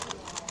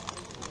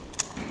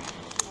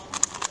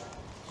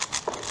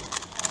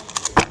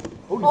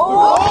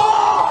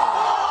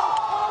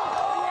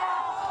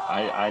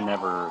 I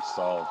never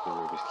solved the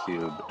Rubik's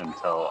Cube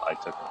until I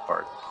took it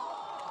apart.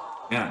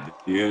 Yeah,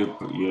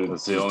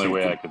 that's the only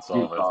way I could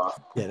solve it.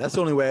 Yeah, that's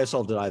the only way I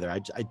solved it either.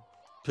 I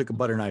took a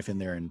butter knife in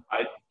there and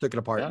took it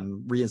apart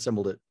and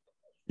reassembled it.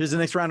 Here's the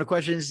next round of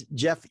questions.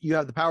 Jeff, you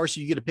have the power, so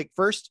you get to pick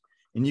first,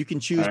 and you can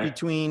choose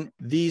between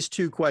these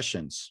 2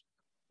 questions.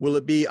 Will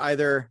it be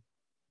either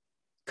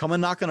come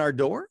and knock on our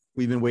door?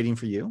 We've been waiting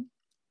for you,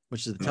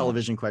 which is the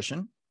television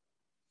question.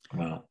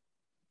 No.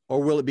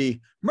 Or will it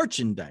be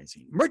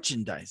merchandising?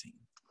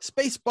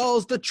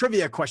 Spaceballs, the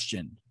trivia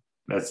question.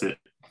 That's it.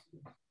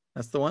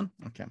 That's the one?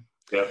 Okay.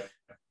 Yep.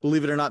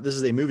 Believe it or not, this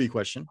is a movie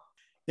question.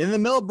 In the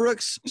Mel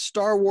Brooks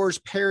Star Wars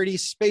parody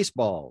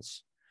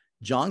Spaceballs,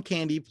 John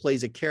Candy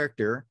plays a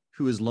character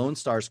who is Lone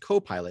Star's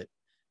co-pilot,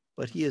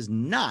 but he is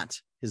not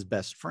his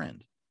best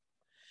friend.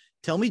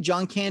 Tell me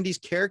John Candy's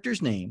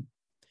character's name,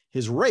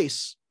 his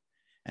race,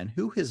 and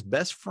who his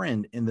best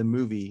friend in the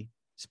movie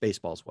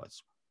Spaceballs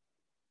was.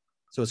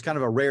 So it's kind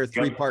of a rare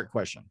 3-part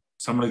question.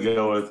 So I'm going to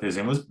go with his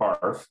name was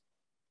Barf.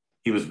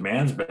 He was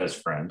man's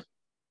best friend,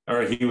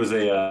 or he was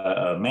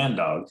a man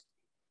dog.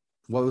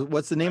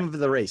 What's the name of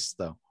the race,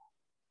 though?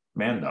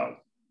 Man dog.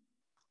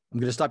 I'm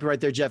going to stop you right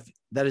there, Jeff.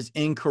 That is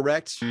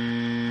incorrect.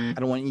 I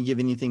don't want you to give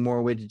anything more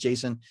away to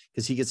Jason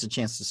because he gets a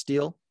chance to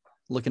steal.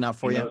 Looking out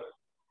for you.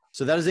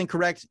 So that is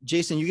incorrect.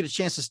 Jason, you get a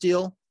chance to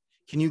steal.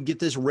 Can you get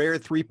this rare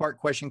 3-part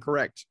question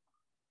correct?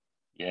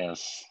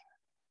 Yes.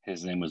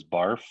 His name was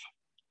Barf.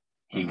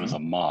 He was a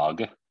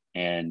Mog,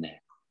 and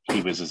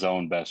he was his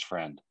own best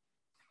friend.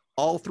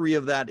 All 3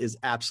 of that is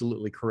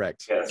absolutely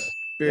correct. Yes.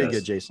 Very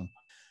good, Jason.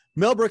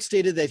 Mel Brooks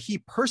stated that he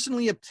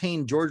personally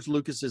obtained George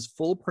Lucas's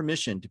full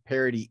permission to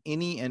parody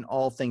any and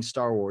all things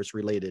Star Wars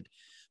related,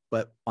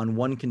 but on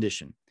one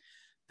condition,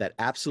 that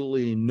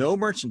absolutely no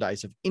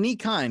merchandise of any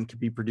kind could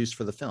be produced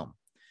for the film.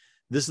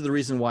 This is the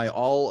reason why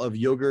all of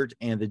Yogurt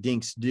and the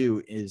Dinks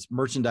do is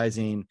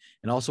merchandising,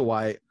 and also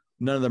why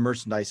none of the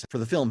merchandise for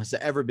the film has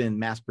ever been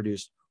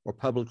mass-produced or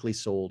publicly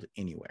sold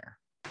anywhere.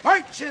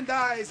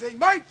 Merchandising,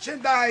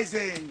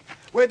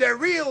 where the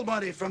real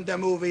money from the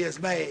movie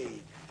is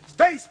made.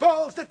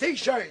 Spaceballs the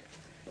t-shirt,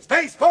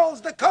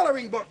 Spaceballs the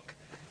coloring book,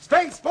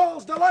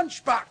 Spaceballs the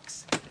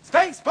lunchbox,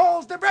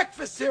 Spaceballs the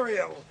breakfast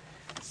cereal,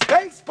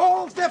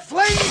 Spaceballs the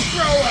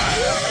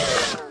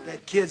flamethrower. The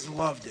kids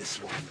love this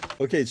one.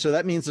 Okay, so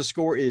that means the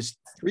score is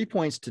 3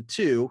 points to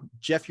 2.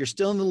 Jeff, you're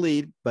still in the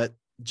lead, but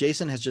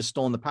Jason has just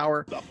stolen the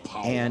power.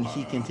 And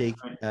he can take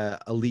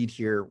a lead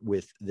here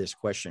with this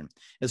question.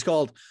 It's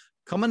called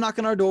Come and Knock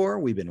on Our Door,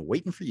 We've Been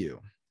Waiting for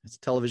You. It's a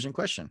television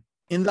question.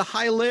 In the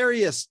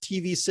hilarious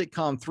TV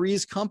sitcom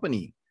Three's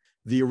Company,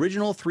 the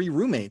original 3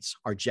 roommates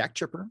are Jack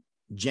Tripper,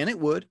 Janet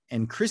Wood,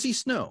 and Chrissy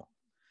Snow.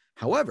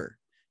 However,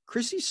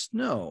 Chrissy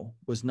Snow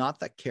was not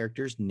that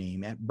character's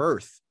name at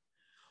birth.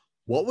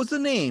 What was the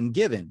name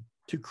given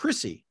to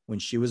Chrissy when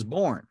she was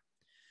born?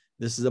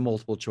 This is a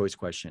multiple choice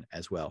question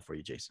as well for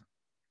you, Jason.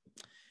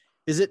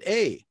 Is it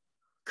A,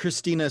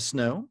 Christina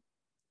Snow,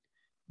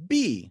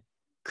 B,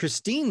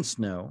 Christine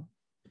Snow,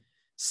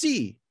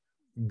 C,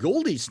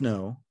 Goldie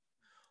Snow,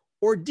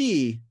 or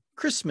D,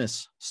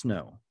 Christmas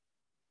Snow?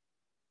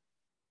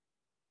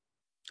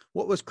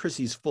 What was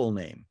Chrissy's full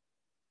name?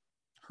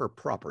 Her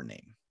proper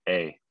name.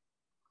 A.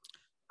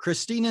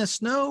 Christina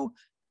Snow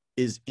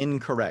is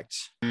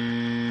incorrect.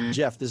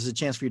 Jeff, this is a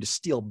chance for you to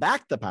steal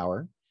back the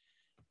power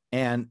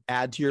and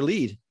add to your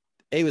lead.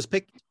 A was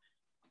picked.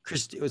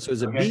 So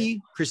was it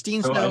B,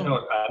 Christine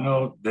Snow? I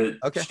know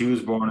that she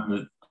was born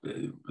in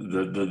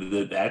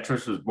the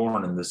actress was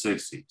born in the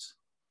 60s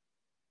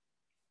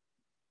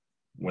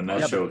when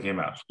that show came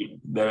out.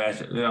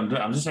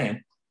 I'm just saying.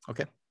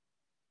 Okay.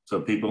 So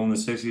people in the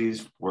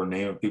 60s were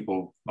naming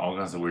people all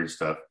kinds of weird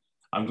stuff.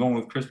 I'm going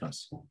with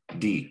Christmas.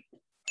 D.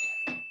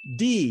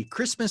 D,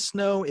 Christmas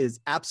Snow is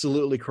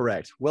absolutely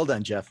correct. Well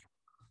done, Jeff.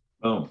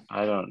 Oh,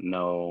 I don't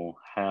know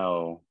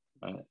how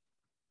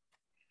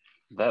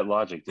that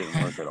logic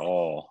didn't work at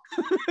all,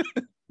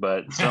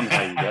 but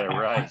somehow you got it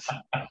right.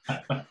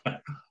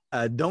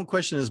 Don't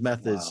question his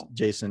methods,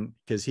 Jason,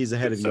 because he's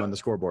ahead of you on the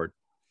scoreboard.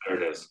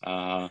 There it is.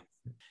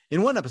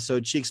 In one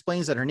episode, she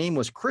explains that her name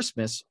was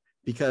Christmas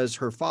because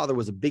her father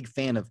was a big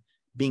fan of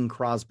Bing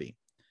Crosby.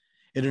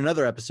 In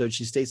another episode,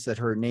 she states that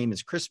her name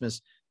is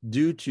Christmas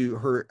due to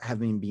her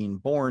having been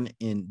born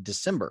in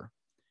December.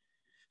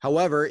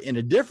 However, in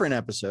a different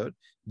episode,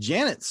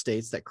 Janet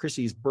states that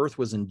Chrissy's birth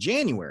was in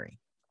January.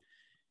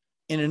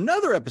 In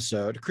another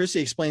episode,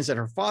 Chrissy explains that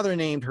her father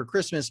named her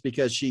Christmas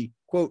because she,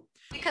 quote,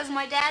 because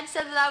my dad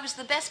said that I was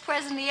the best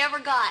present he ever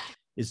got.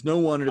 It's no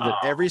wonder that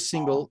every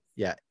single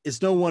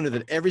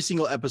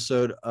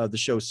episode of the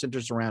show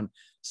centers around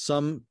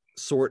some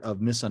sort of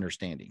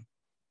misunderstanding.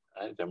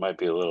 There might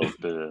be a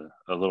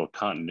little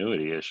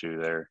continuity issue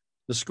there.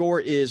 The score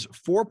is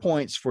 4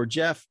 points for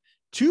Jeff,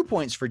 2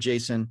 points for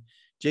Jason.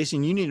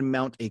 Jason, you need to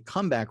mount a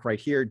comeback right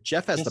here.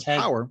 Jeff has the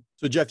power.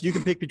 So Jeff, you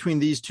can pick between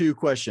these 2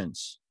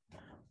 questions.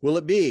 Will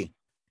it be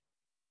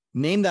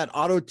name that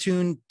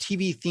auto-tune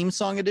TV theme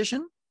song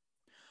edition?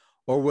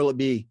 Or will it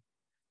be,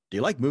 do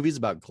you like movies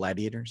about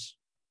gladiators?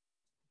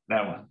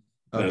 That one.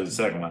 Okay. The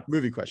second one.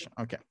 Movie question.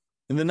 Okay.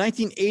 In the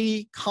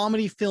 1980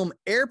 comedy film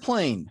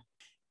Airplane,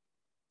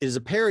 it is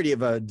a parody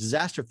of a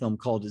disaster film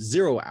called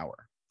 0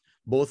 Hour,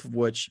 both of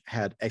which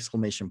had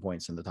exclamation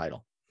points in the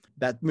title.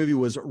 That movie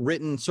was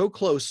written so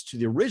close to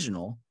the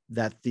original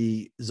that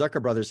the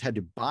Zucker brothers had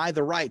to buy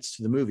the rights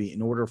to the movie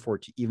in order for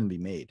it to even be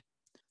made.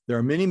 There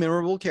are many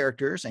memorable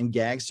characters and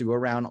gags to go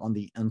around on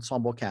the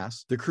ensemble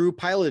cast. The crew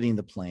piloting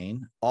the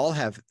plane all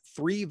have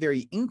 3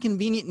 very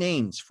inconvenient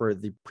names for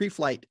the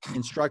pre-flight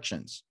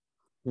instructions.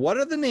 What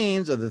are the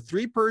names of the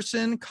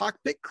 3-person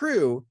cockpit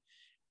crew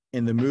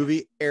in the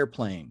movie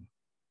Airplane?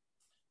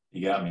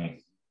 You got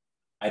me.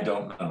 I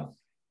don't know.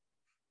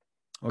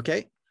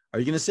 Okay. Are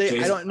you going to say,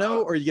 Jason, I don't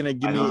know, or are you going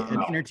to give me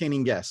an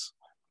entertaining guess?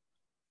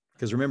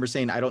 Because remember,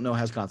 saying I don't know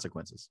has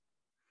consequences.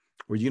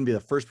 Were you going to be the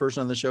first person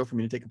on the show for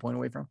me to take a point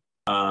away from?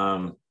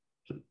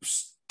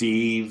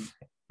 Steve,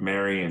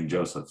 Mary, and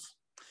Joseph.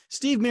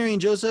 Steve, Mary, and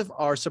Joseph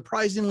are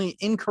surprisingly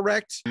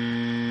incorrect.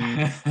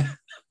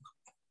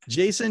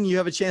 Jason, you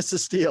have a chance to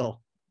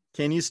steal.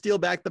 Can you steal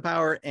back the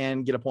power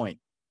and get a point?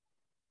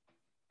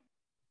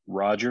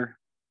 Roger,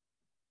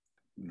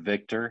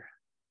 Victor.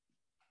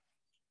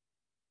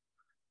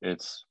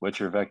 What's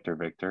your vector,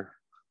 Victor?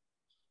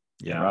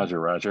 Yeah.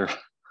 Roger.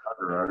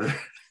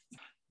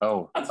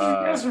 Oh, I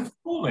thought you guys are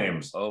full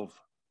names.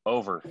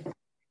 Over.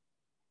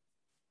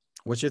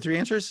 What's your three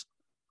answers?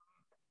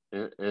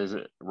 Is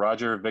it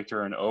Roger,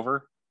 Victor, and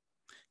over?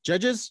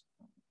 Judges?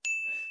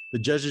 The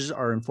judges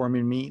are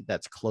informing me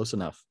that's close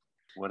enough.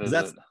 What is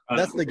it?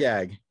 That's the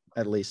gag,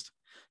 at least.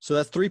 So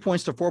that's 3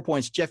 points to 4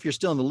 points. Jeff, you're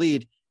still in the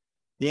lead.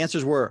 The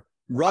answers were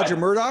Roger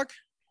Murdoch,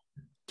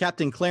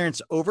 Captain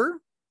Clarence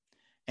Over,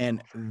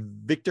 and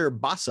Victor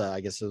Bassa, I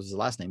guess it was his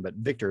last name, but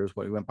Victor is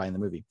what he went by in the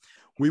movie.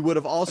 We would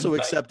have also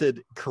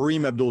accepted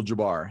Kareem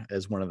Abdul-Jabbar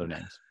as one of their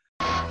names.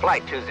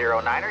 Flight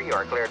 209er, you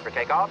are cleared for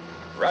takeoff.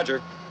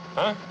 Roger.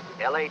 Huh?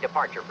 LA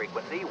departure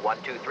frequency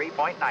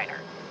 123.9er.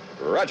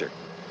 Roger.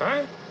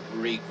 Huh?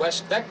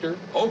 Request vector.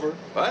 Over.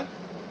 What?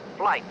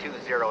 Flight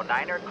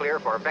 209er, clear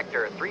for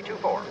vector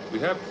 324. We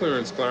have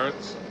clearance,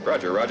 Clarence.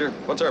 Roger.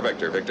 What's our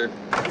vector, Victor?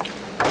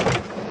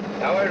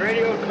 Tower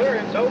radio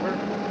clearance, over.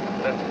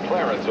 That's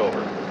Clarence, over.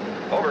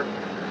 Over.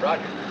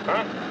 Roger.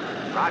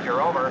 Huh?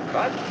 Roger, over.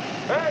 What?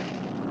 Huh?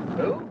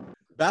 Who?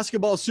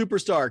 Basketball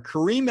superstar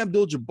Kareem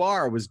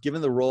Abdul-Jabbar was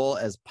given the role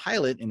as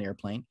pilot in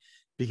Airplane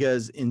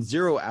because in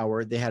 0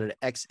 Hour, they had an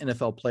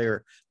ex-NFL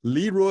player,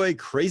 Leroy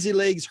Crazy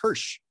Legs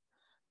Hirsch,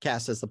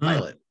 cast as the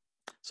pilot.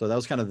 So that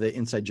was kind of the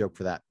inside joke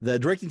for that. The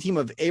directing team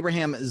of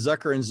Abraham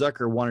Zucker and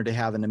Zucker wanted to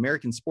have an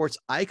American sports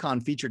icon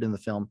featured in the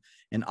film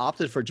and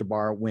opted for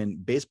Jabbar when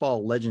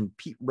baseball legend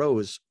Pete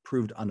Rose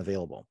proved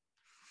unavailable.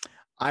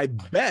 I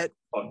bet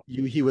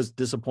he was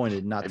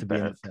disappointed not to be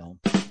in the film.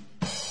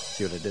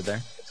 See what I did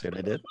there? See what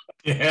I did?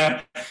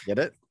 Yeah. Get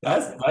it?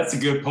 That's a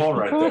good poll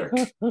right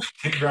there.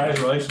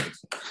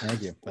 Congratulations.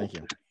 Thank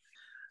you.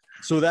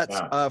 So that's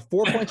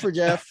 4 points for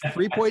Jeff,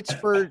 3 points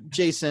for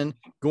Jason.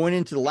 Going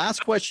into the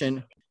last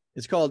question,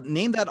 it's called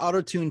Name That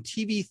Auto-Tune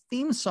TV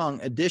Theme Song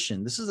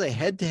Edition. This is a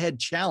head-to-head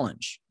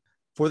challenge.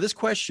 For this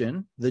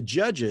question, the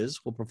judges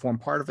will perform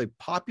part of a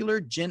popular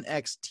Gen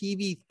X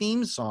TV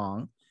theme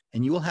song,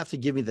 and you will have to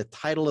give me the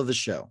title of the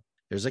show.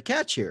 There's a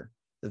catch here,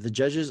 that the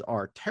judges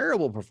are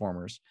terrible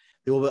performers.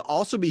 They will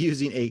also be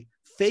using a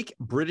fake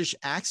British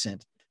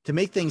accent to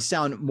make things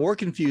sound more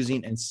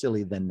confusing and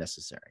silly than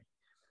necessary.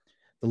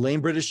 The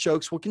lame British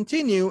jokes will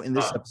continue in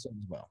this episode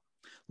as well.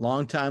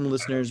 Longtime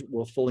listeners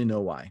will fully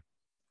know why.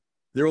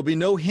 There will be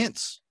no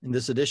hints in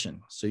this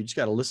edition, so you just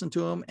got to listen to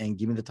them and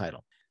give me the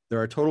title. There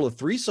are a total of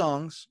 3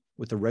 songs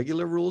with the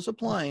regular rules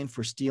applying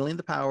for stealing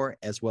the power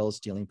as well as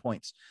stealing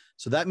points.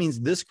 So that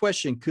means this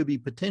question could be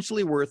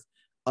potentially worth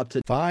up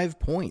to 5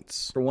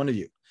 points for one of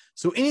you.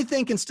 So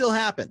anything can still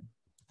happen.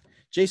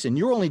 Jason,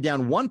 you're only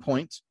down 1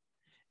 point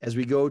as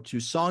we go to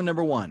song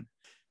number 1.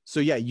 So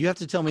yeah, you have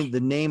to tell me the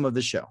name of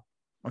the show.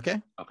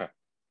 Okay? Okay.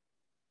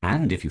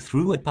 And if you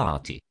threw a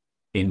party,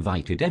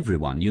 invited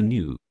everyone you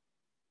knew,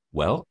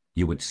 well,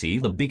 you would see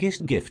the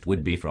biggest gift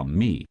would be from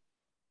me.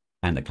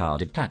 And the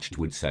card attached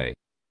would say,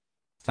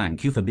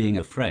 "Thank you for being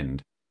a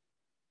friend."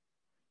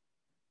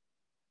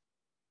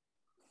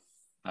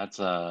 That's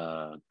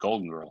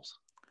Golden Girls.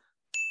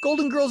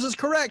 Golden Girls is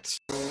correct.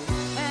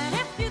 And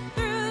if you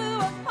threw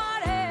a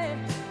party,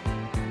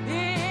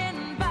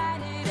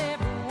 invited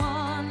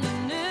everyone you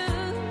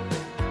knew,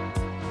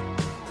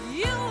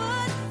 you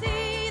would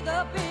see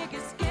the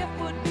biggest gift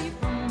would be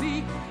from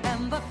me,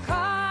 and the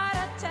card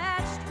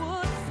attached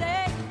would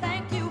say,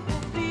 "Thank you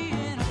for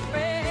being a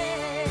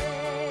friend."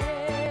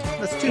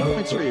 That's 2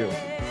 points for you.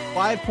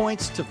 5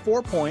 points to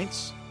 4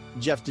 points.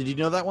 Jeff, did you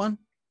know that one?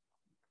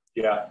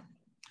 Yeah.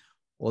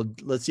 Well,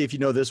 let's see if you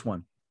know this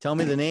one. Tell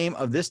me the name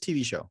of this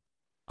TV show.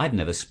 I've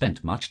never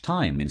spent much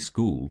time in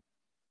school,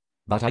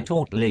 but I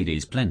taught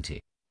ladies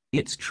plenty.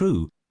 It's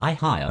true, I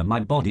hire my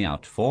body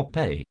out for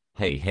pay.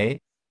 Hey, hey.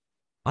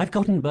 I've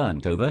gotten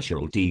burnt over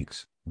Cheryl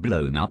Deeks,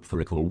 blown up for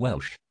a cool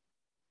Welsh.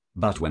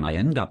 But when I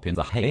end up in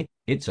the hay,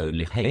 it's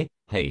only hey,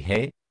 hey,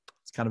 hey.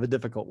 It's kind of a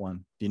difficult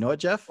one. Do you know it,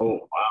 Jeff?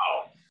 Oh,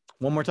 wow.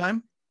 One more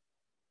time?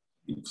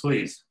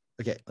 Please.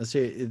 Okay, let's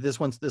see. This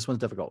one's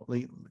difficult.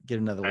 Let me get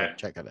another look,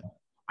 check at it.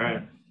 All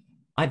right.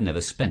 I've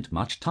never spent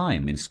much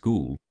time in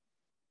school,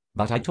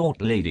 but I taught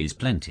ladies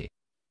plenty.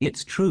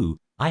 It's true,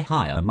 I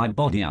hire my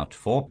body out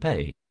for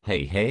pay.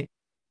 Hey, hey.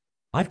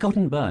 I've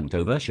gotten burnt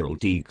over Cheryl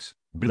Deeks,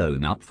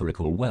 blown up for a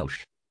cool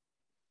Welsh.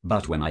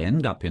 But when I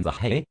end up in the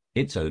hay,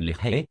 it's only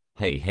hey,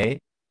 hey, hey.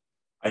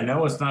 I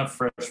know it's not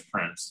Fresh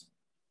Prince.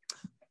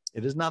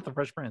 It is not the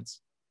Fresh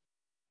Prince.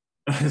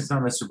 It's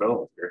not Mr.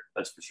 Belvedere,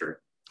 that's for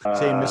sure.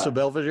 Saying Mr.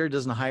 Belvedere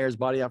doesn't hire his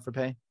body out for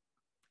pay?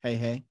 Hey,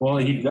 hey. Well,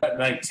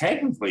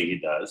 technically he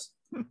does,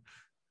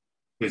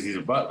 because he's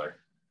a butler.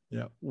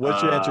 Yeah.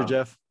 What's your answer,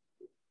 Jeff?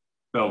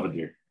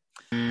 Belvedere.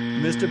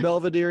 Mr.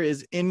 Belvedere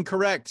is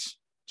incorrect.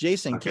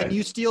 Jason, Okay. can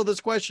you steal this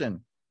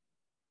question?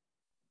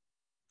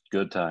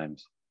 Good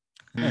Times.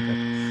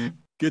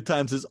 Good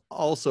Times is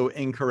also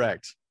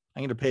incorrect.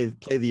 I'm going to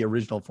play the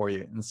original for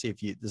you and see if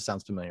this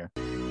sounds familiar.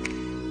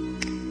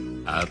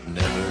 I've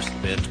never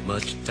spent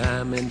much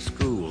time in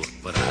school,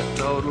 but I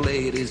taught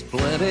ladies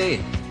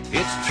plenty.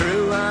 It's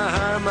true, I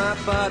hire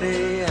my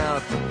body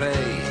out to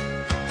pay.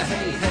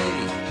 Hey,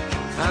 hey,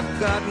 I've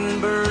gotten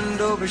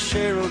burned over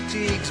Cheryl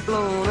Teagues,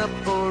 blown up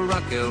for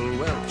Raquel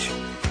Welch.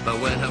 But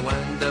when I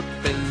wind up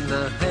in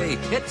the hay,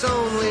 it's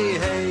only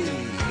hay,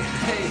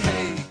 hey,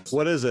 hey.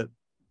 What is it?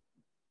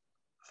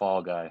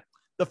 Fall Guy.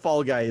 The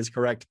Fall Guy is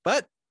correct,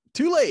 but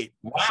too late.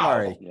 Wow.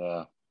 Sorry.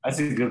 Yeah. That's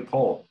a good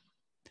poll.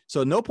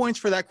 So no points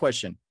for that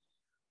question.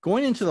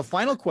 Going into the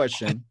final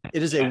question,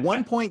 it is a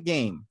 1-point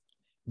game.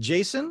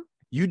 Jason,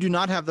 you do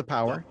not have the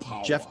power.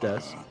 Jeff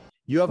does.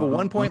 You have a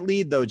 1-point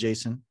lead, though,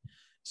 Jason.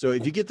 So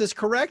if you get this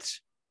correct,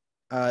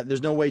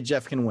 there's no way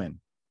Jeff can win.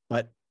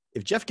 But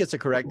if Jeff gets it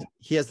correct,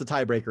 he has the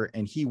tiebreaker,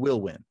 and he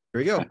will win. Here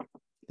we go.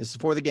 This is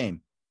for the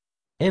game.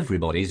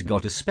 Everybody's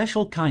got a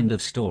special kind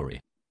of story.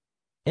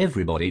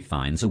 Everybody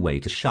finds a way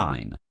to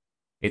shine.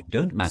 It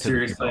don't matter.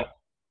 Seriously?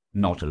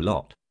 Not a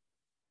lot.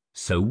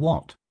 So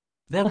what?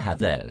 They'll have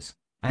theirs,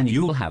 and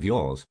you'll have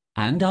yours,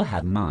 and I'll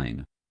have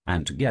mine,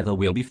 and together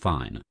we'll be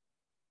fine.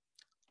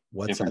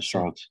 What's Different that?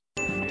 Strokes.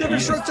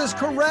 Different Strokes is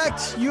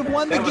correct. You've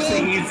won the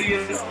game.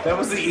 That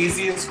was the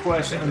easiest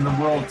question in the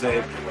world,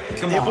 Dave.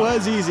 Come It on.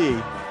 was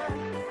easy.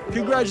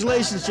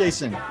 Congratulations,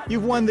 Jason.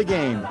 You've won the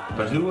game.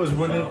 But who was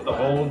winning the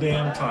whole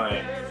damn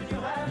time?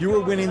 You were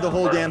winning the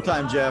whole damn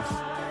time, Jeff.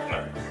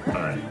 All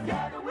right.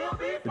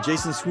 But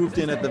Jason swooped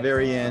in at the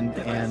very end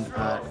and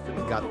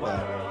got the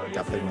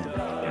win.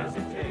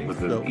 Yeah. With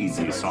the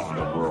easiest song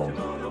in the world.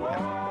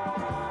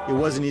 It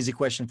was an easy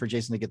question for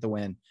Jason to get the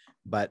win,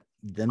 but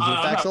then the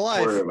facts of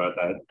life. I'm not worried about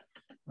that.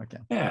 Okay.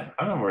 Yeah,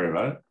 I'm not worried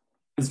about it.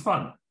 It's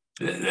fun.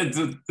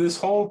 This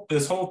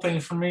whole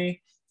thing for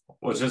me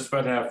was just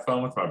about to have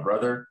fun with my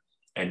brother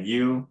and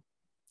you.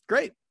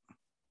 Great.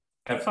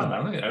 Have fun.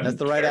 I don't That's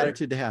the right care.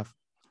 attitude to have.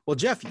 Well,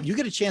 Jeff, you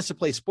get a chance to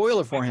play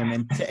spoiler for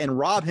him and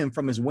rob him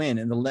from his win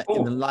in the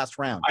last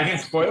round. I can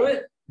spoil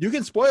it? You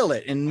can spoil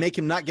it and make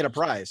him not get a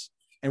prize.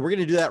 And we're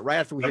going to do that right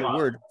after we hear a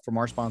word from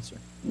our sponsor.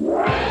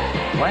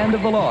 Land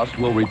of the Lost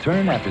will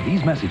return after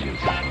these messages.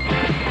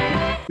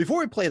 Before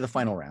we play the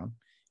final round,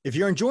 if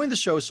you're enjoying the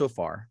show so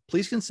far,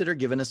 please consider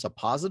giving us a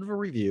positive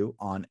review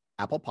on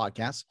Apple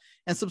Podcasts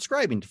and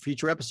subscribing to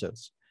future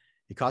episodes.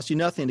 It costs you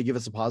nothing to give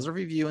us a positive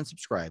review and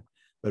subscribe,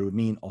 but it would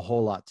mean a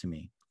whole lot to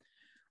me.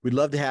 We'd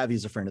love to have you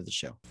as a friend of the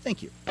show.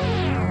 Thank you.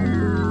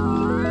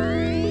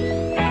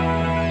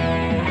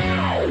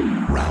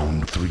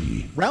 Round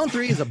 3. Round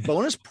 3 is a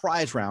bonus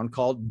prize round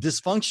called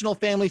Dysfunctional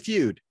Family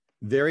Feud.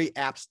 Very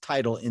apt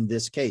title in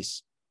this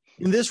case.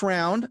 In this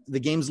round, the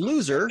game's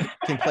loser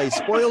can play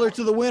spoiler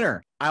to the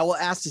winner. I will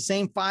ask the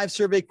same 5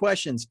 survey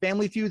questions,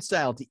 Family Feud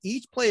style, to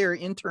each player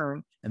in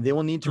turn, and they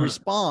will need to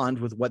respond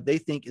with what they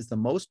think is the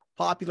most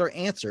popular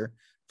answer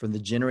from the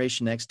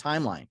Generation X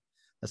timeline.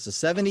 That's the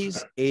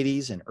 70s,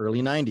 80s, and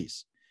early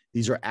 90s.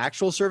 These are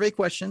actual survey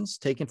questions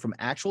taken from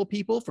actual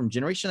people from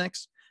Generation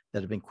X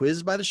that have been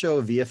quizzed by the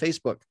show via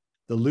Facebook.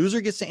 The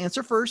loser gets to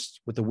answer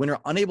first, with the winner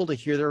unable to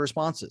hear their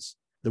responses.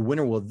 The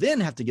winner will then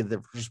have to give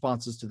their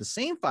responses to the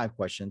same 5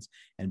 questions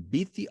and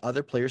beat the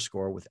other player's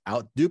score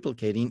without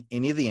duplicating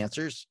any of the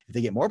answers. If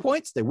they get more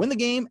points, they win the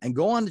game and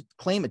go on to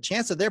claim a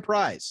chance at their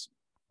prize.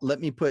 Let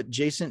me put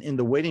Jason in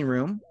the waiting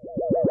room.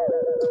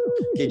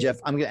 Okay, Jeff,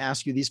 I'm going to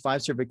ask you these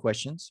 5 survey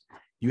questions.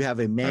 You have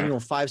a manual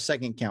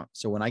 5-second count.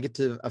 So when I get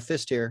to a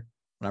fist here,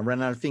 when I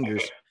run out of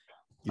fingers,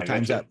 your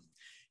time's up.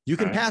 You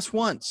can pass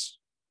once.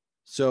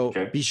 So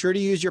be sure to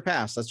use your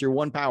pass. That's your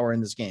one power in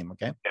this game,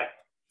 okay? Yeah.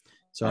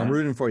 So I'm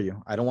rooting for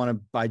you. I don't want to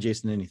buy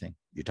Jason anything.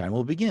 Your time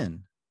will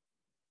begin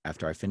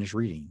after I finish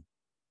reading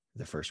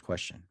the first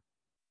question.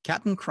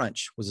 Captain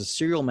Crunch was a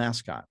cereal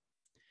mascot.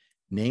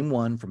 Name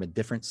one from a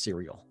different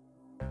cereal.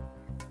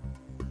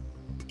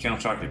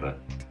 Count Chocula.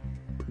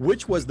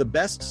 Which was the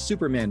best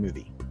Superman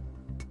movie?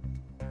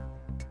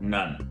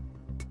 None.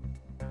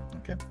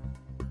 Okay.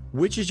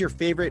 Which is your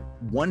favorite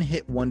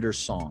one-hit wonder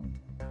song?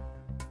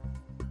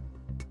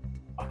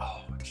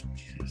 Oh,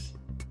 Jesus.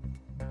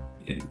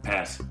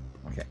 Pass.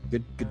 Okay,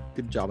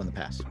 good job on the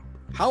pass.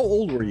 How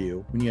old were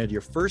you when you had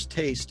your first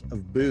taste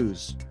of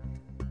booze?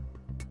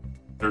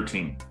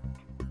 13.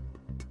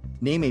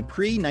 Name a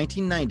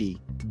pre-1990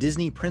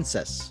 Disney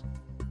princess.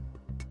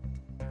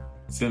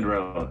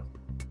 Cinderella.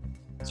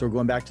 So we're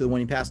going back to the one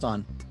you passed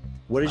on.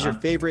 What is your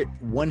favorite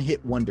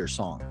one-hit wonder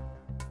song?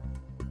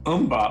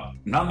 Bop.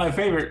 Not my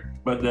favorite,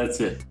 but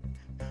that's it.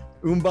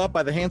 Bop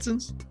by the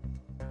Hansons?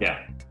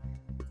 Yeah.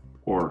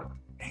 Or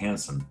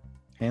Hanson.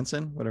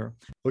 Hanson, whatever.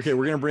 Okay,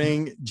 we're going to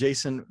bring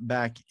Jason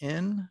back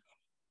in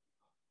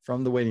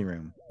from the waiting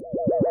room.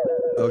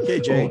 Okay,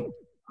 Jay. Oh,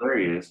 there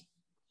he is.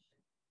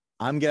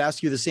 I'm going to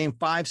ask you the same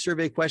 5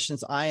 survey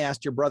questions I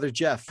asked your brother,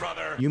 Jeff.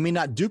 You may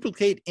not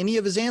duplicate any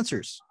of his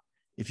answers.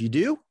 If you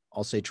do,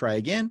 I'll say try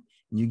again,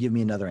 and you give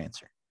me another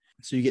answer.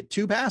 So you get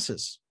 2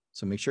 passes.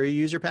 So make sure you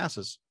use your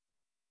passes.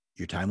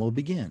 Your time will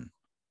begin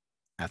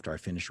after I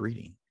finish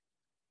reading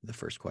the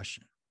first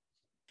question.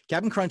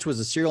 Captain Crunch was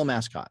a cereal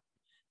mascot.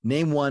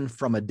 Name one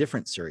from a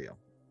different cereal.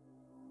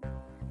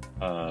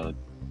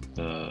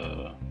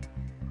 The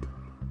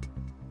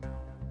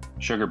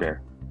Sugar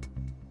Bear.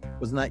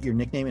 Wasn't that your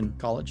nickname in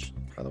college,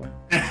 by the way?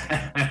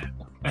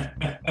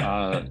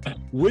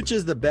 Which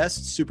is the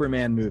best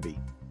Superman movie?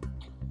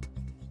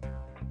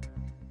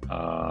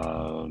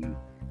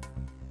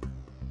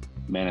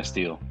 Man of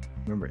Steel.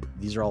 Remember,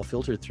 these are all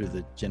filtered through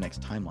the Gen X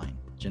timeline.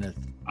 Man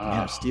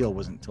of Steel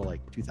wasn't until like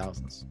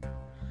 2000s.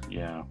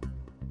 Yeah.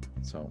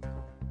 So,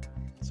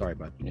 sorry,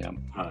 bud. Yeah.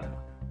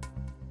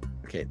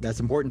 Okay,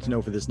 that's important to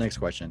know for this next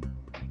question.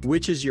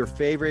 Which is your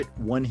favorite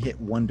one-hit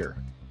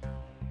wonder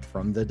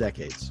from the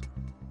decades?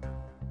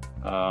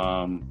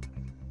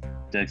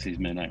 Dexy's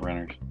Midnight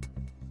Runners.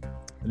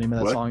 The name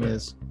of that song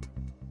is?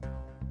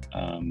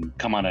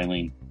 Come On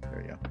Eileen.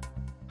 There you go.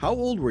 How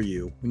old were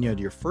you when you had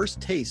your first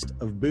taste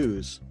of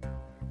booze?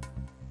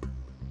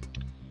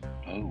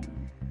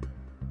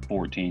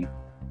 14.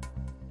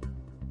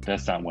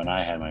 That's not when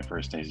I had my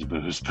first taste of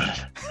booze,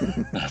 but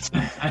that's...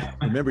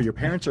 Remember, your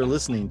parents are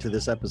listening to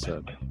this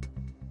episode.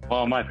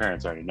 Well, my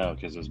parents already know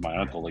because it was my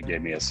uncle that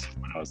gave me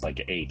when I was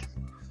like 8.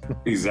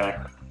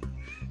 Exactly.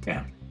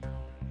 Yeah.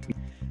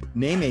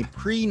 Name a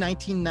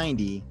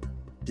pre-1990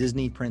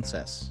 Disney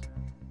princess.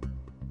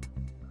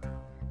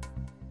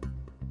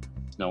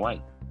 Snow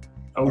White.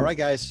 All right,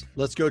 guys,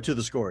 let's go to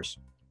the scores.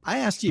 I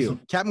asked you,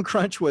 Captain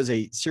Crunch was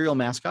a cereal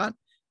mascot,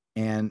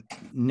 and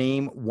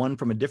name one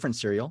from a different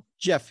cereal.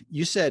 Jeff,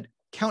 you said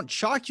Count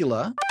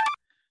Chocula,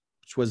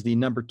 which was the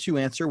number 2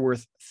 answer,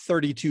 worth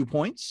 32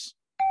 points.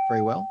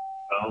 Very well.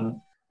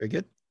 Very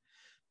good.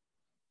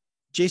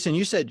 Jason,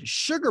 you said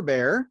Sugar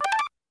Bear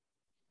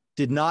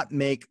did not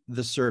make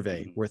the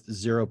survey, worth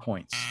 0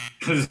 points.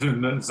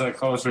 It's not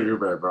called Sugar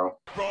Bear, bro.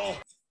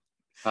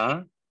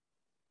 Huh?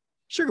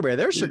 Sugar Bear.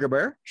 There's Sugar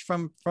Bear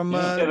from.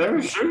 Yeah, there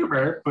was Sugar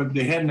Bear, but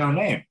they had no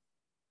name.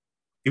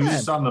 He was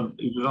just on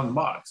the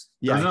box.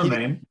 Yeah, There's no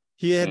name.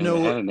 He had It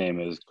had a name.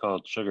 It was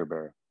called Sugar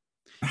Bear.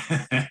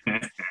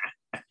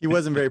 He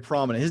wasn't very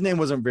prominent. His name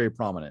wasn't very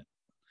prominent.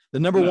 The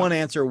number 1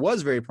 answer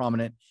was very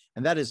prominent,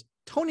 and that is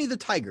Tony the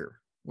Tiger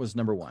was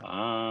number 1.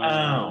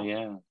 Oh,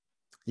 yeah.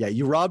 Yeah,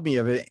 you robbed me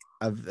of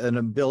an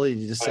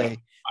ability to say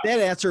that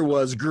answer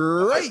was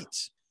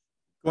great.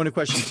 Going to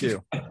question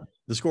 2.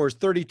 The score is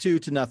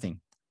 32-0.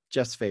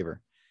 Jeff's favor.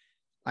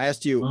 I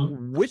asked you,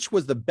 which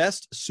was the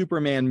best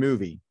Superman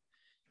movie?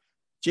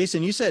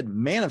 Jason, you said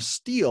Man of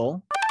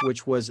Steel,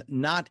 which was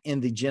not in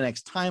the Gen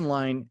X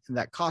timeline, and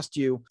that cost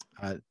you,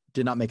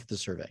 did not make it the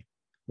survey,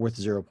 worth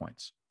 0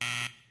 points.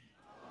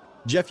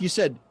 Jeff, you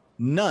said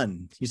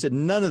none. You said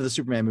none of the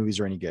Superman movies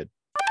are any good.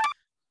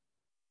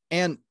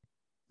 And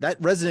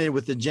that resonated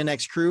with the Gen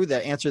X crew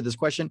that answered this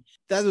question.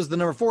 That was the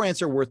number 4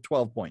 answer, worth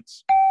 12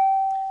 points.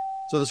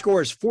 So the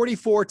score is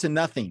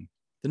 44-0.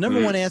 The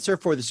number 1 answer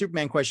for the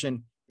Superman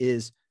question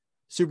is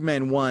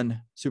Superman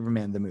 1,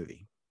 Superman the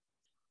movie.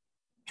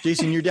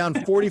 Jason, you're down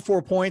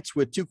 44 points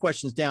with 2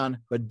 questions down,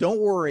 but don't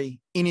worry,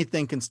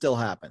 anything can still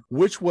happen.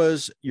 Which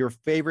was your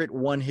favorite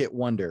one-hit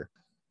wonder?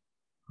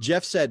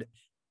 Jeff said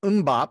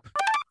Mbop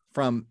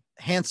from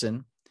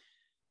Hanson,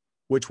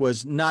 which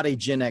was not a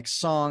Gen X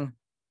song,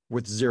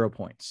 with 0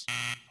 points.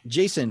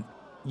 Jason,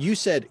 you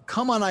said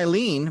Come On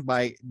Eileen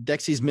by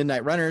Dexy's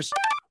Midnight Runners,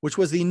 which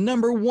was the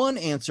number 1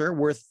 answer,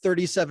 worth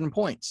 37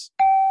 points.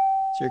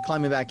 So you're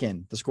climbing back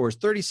in. The score is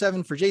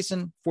 37 for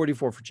Jason,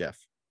 44 for Jeff.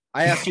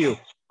 I asked you,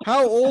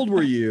 how old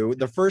were you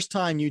the first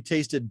time you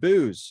tasted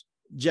booze?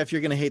 Jeff, you're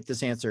going to hate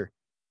this answer.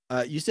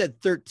 You said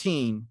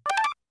 13.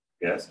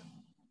 Yes.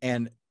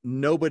 And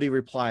nobody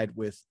replied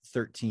with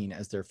 13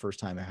 as their first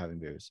time of having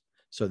booze.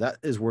 So that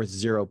is worth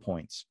 0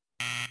 points.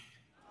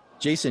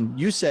 Jason,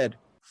 you said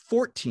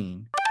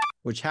 14,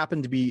 which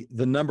happened to be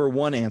the number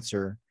 1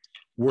 answer,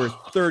 worth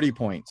 30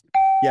 points.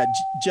 Yeah,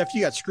 Jeff,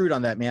 you got screwed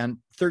on that, man.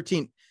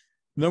 13.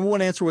 Number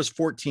 1 answer was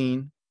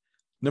 14.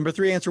 Number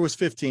 3 answer was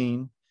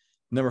 15.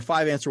 Number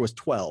 5 answer was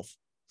 12.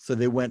 So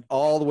they went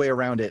all the way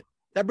around it.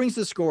 That brings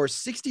the score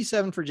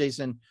 67 for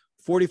Jason,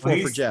 44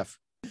 for Jeff.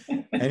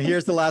 And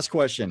here's the last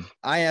question.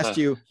 I asked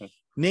you,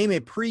 name a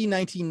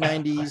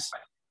pre-1990s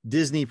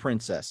Disney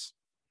princess.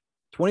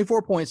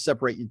 24 points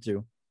separate you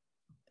two.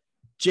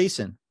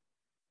 Jason,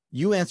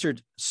 you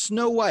answered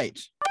Snow White,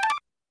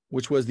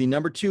 which was the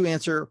number 2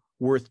 answer,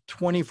 worth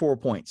 24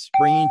 points,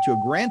 bringing to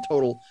a grand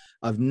total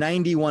of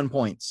 91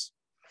 points.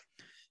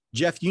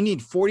 Jeff, you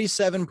need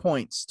 47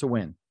 points to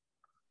win.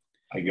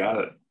 I got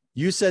it.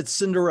 You said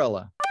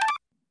Cinderella.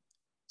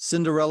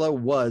 Cinderella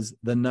was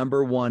the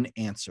number 1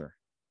 answer.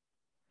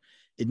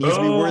 It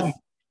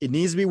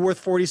needs to be worth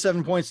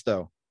 47 points,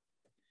 though.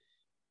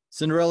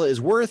 Cinderella is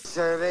worth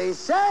Survey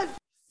said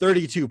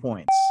 32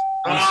 points.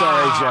 I'm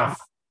sorry, Jeff.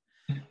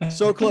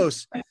 So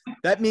close.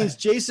 That means,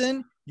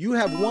 Jason, you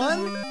have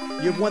won.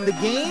 You've won the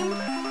game.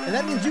 And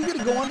that means you get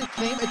to go on to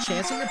claim a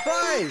chance at your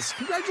prize.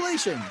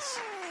 Congratulations.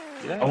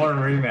 I want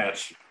a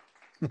rematch.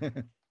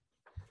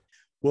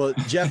 Well,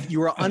 Jeff, you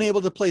were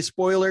unable to play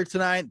spoiler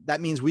tonight.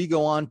 That means we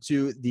go on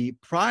to the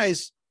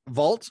prize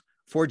vault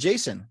for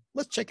Jason.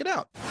 Let's check it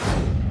out.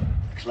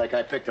 Looks like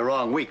I picked the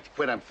wrong week to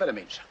quit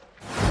amphetamines.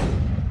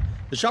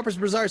 The Shoppers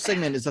Bazaar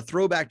segment is a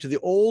throwback to the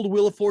old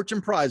Wheel of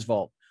Fortune prize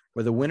vault,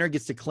 where the winner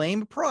gets to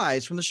claim a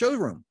prize from the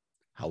showroom.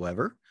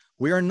 However,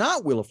 we are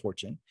not Wheel of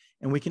Fortune,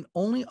 and we can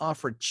only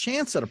offer a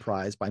chance at a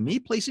prize by me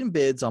placing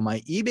bids on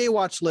my eBay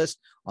watch list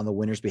on the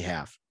winner's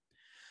behalf.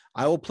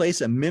 I will place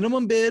a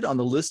minimum bid on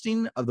the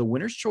listing of the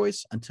winner's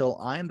choice until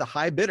I am the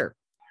high bidder.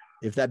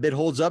 If that bid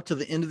holds up to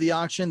the end of the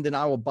auction, then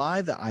I will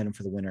buy the item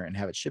for the winner and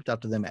have it shipped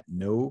out to them at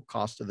no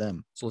cost to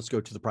them. So let's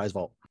go to the prize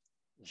vault.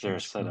 Is there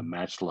a set of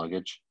matched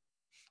luggage?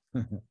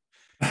 Is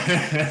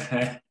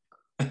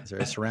there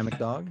a ceramic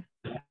dog?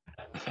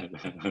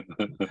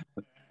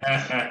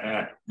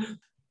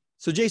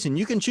 So Jason,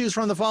 you can choose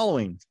from the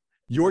following.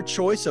 Your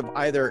choice of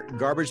either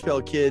Garbage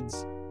Pail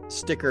Kids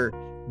sticker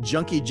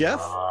Junkie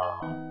Jeff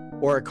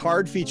or a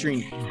card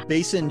featuring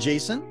Basin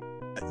Jason.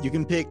 You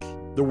can pick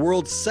the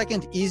world's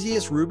second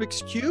easiest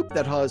Rubik's Cube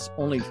that has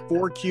only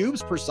 4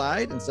 cubes per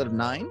side instead of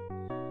 9.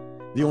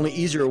 The only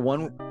easier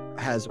one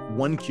has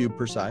 1 cube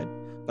per side,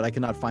 but I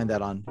cannot find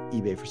that on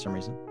eBay for some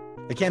reason.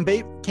 A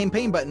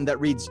campaign button that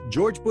reads,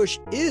 "George Bush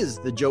is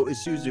the Joe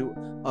Isuzu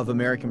of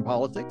American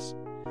politics."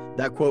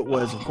 That quote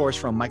was, of course,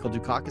 from Michael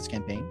Dukakis'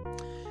 campaign.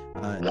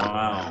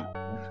 Wow.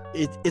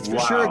 It's for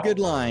sure a good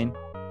line,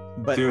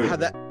 but dude, how'd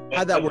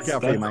that work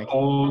out for you, Mike?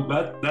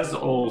 That's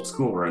old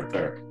school right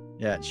there.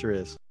 Yeah, it sure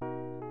is.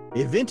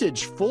 A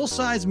vintage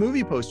full-size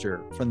movie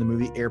poster from the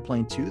movie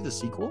Airplane 2, the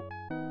sequel.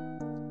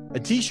 A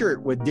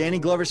t-shirt with Danny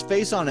Glover's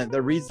face on it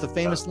that reads the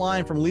famous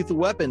line from Lethal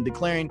Weapon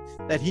declaring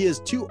that he is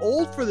too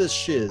old for this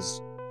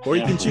shiz. Or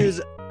you can choose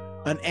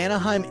an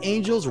Anaheim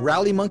Angels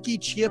Rally Monkey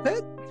Chia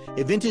Pet,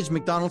 a vintage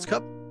McDonald's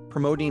cup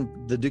promoting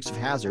the Dukes of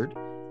Hazzard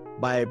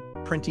by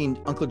printing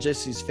Uncle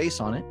Jesse's face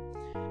on it.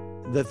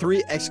 The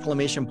 3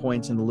 exclamation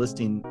points in the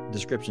listing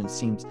description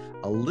seems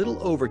a little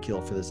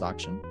overkill for this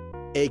auction.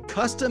 A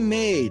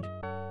custom-made,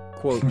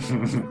 quote,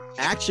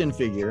 action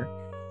figure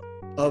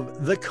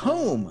of the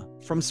Comb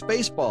from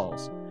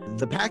Spaceballs.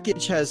 The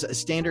package has a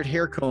standard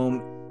hair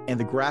comb, and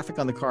the graphic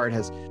on the card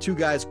has 2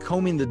 guys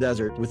combing the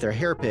desert with their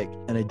hair pick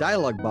and a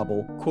dialogue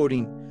bubble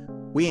quoting,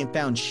 "We ain't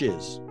found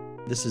shiz."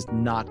 This is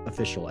not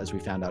official, as we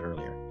found out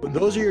earlier. But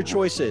those are your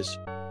choices.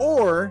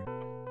 Or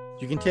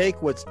you can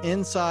take what's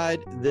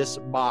inside this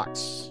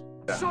box.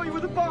 Show you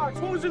with the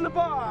box. What was in the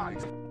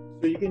box?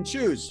 So you can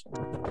choose.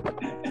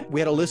 We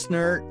had a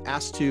listener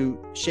ask to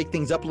shake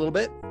things up a little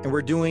bit, and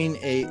we're doing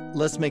a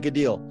let's make a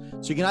deal.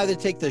 So you can either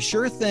take the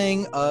sure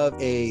thing of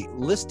a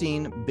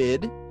listing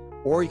bid,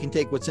 or you can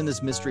take what's in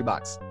this mystery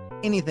box.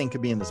 Anything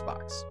could be in this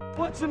box.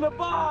 What's in the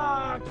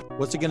box?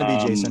 What's it going to be,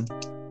 Jason?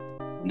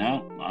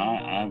 No,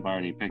 I've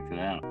already picked it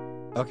out.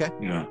 Okay.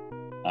 Yeah.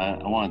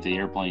 I want the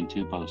Airplane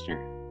 2 poster.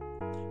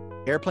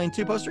 Airplane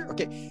 2 poster?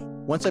 Okay.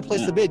 Once I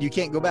place the bid, you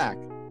can't go back.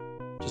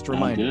 Just a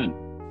reminder. Good.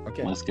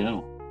 Okay. Let's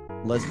go.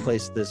 Let's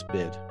place this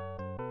bid.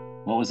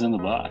 What was in the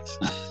box?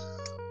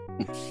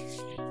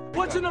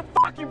 What's in the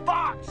fucking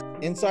box?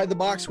 Inside the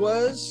box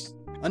was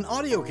an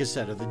audio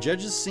cassette of the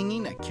judges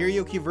singing a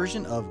karaoke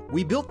version of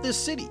 "We Built This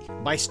City"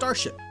 by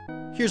Starship.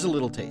 Here's a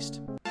little taste.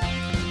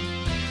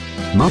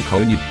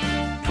 Marconi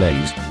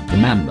plays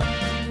Remember.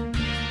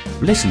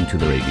 Listen to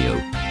the radio.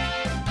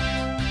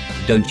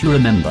 Don't you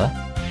remember?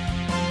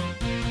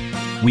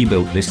 We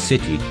built this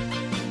city.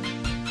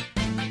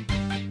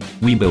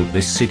 We built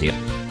this city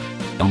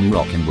on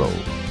rock and roll.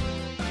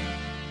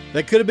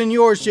 That could have been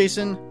yours,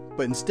 Jason,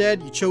 but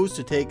instead you chose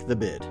to take the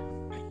bid.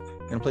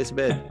 Gonna place a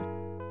bid.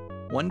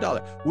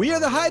 $1. We are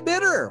the high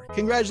bidder.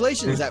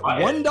 Congratulations at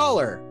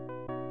 $1.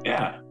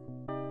 Yeah.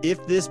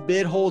 If this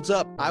bid holds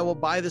up, I will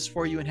buy this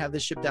for you and have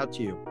this shipped out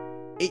to you.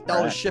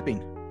 $8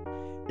 shipping.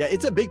 Yeah,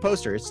 it's a big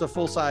poster. It's a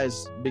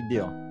full-size big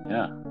deal.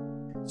 Yeah.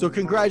 So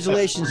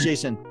congratulations,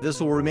 Jason. This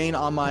will remain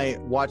on my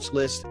watch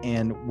list,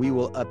 and we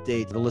will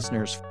update the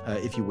listeners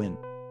if you win.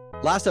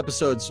 Last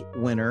episode's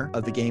winner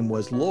of the game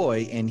was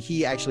Loy, and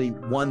he actually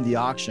won the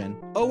auction.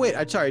 Oh, wait,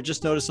 I'm sorry. I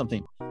just noticed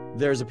something.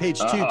 There's a page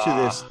 2 to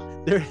this.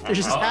 There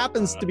just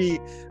happens to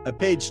be a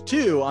page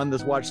 2 on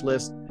this watch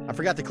list. I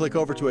forgot to click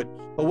over to it.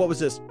 But what was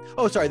this?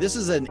 Oh, sorry. This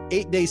is an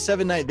 8-day,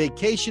 7-night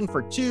vacation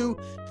for 2 to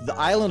the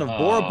island of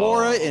Bora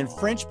Bora in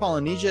French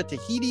Polynesia,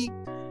 Tahiti.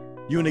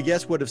 You and a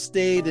guest would have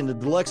stayed in the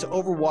deluxe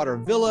overwater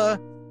villa.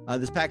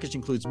 This package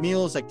includes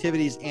meals,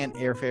 activities, and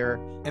airfare.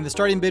 And the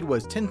starting bid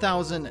was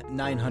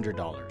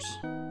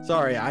 $10,900.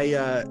 Sorry,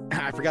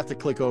 I forgot to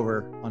click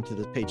over onto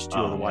the page 2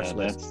 of the watch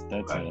list.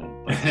 But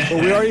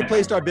we already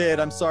placed our bid.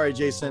 I'm sorry,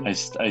 Jason. I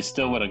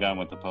still would have gone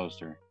with the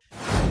poster.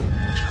 Looks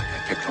like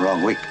I picked the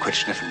wrong week to quit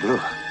sniffing glue.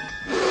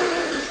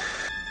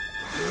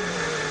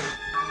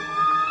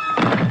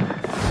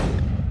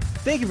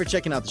 Thank you for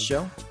checking out the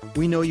show.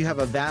 We know you have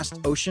a vast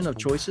ocean of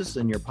choices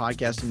in your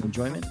podcasting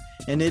enjoyment,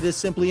 and it is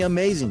simply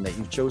amazing that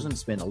you've chosen to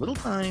spend a little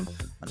time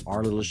on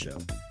our little show.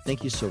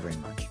 Thank you so very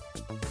much.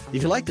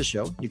 If you like the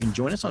show, you can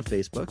join us on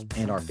Facebook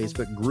and our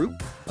Facebook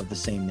group of the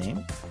same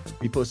name.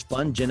 We post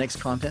fun Gen X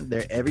content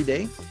there every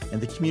day, and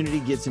the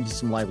community gets into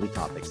some lively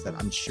topics that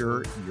I'm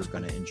sure you're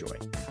going to enjoy.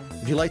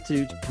 If you'd like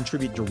to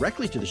contribute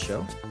directly to the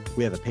show,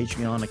 we have a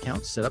Patreon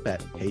account set up at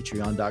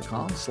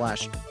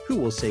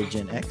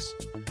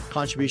patreon.com/whowillsavegenx.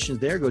 Contributions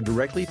there go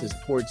directly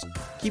towards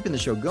keeping the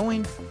show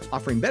going,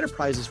 offering better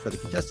prizes for the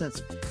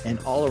contestants, and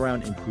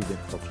all-around improvement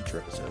for future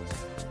episodes.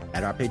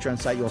 At our Patreon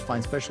site, you'll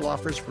find special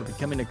offers for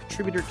becoming a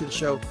contributor to the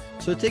show,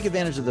 so take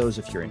advantage of those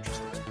if you're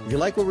interested. If you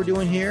like what we're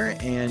doing here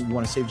and you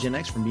want to save Gen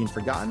X from being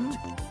forgotten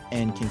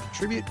and can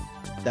contribute,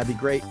 that'd be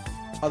great.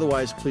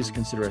 Otherwise, please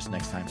consider us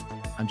next time.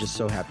 I'm just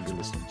so happy you're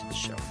listening to the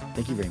show.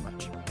 Thank you very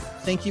much.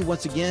 Thank you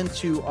once again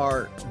to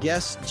our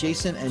guests,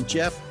 Jason and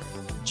Jeff.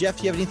 Jeff,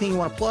 do you have anything you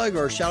want to plug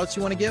or shout-outs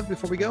you want to give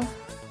before we go?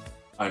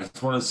 I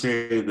just want to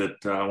say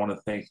that I want to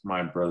thank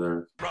my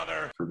brother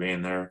for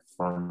being there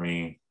for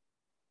me.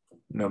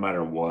 No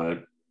matter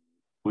what,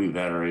 we've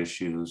had our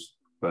issues,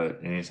 but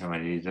anytime I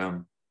need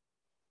him,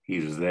 he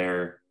was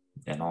there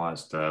and all that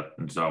stuff.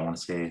 And so I want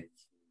to say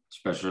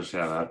special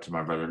shout out to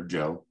my brother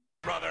Joe.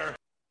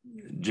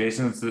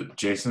 Jason's the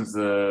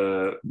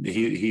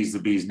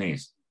bee's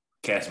knees,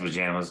 cats and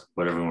pajamas,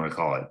 whatever you want to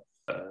call it.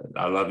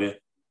 I love you.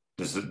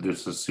 This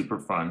is super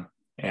fun.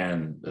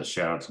 And a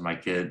shout out to my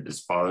kid. It's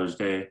Father's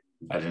Day.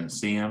 I didn't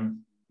see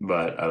him,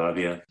 but I love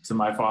you. To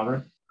my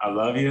father, I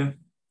love you.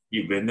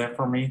 You've been there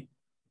for me,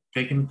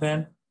 thick and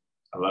thin.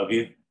 I love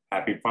you.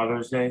 Happy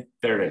Father's Day.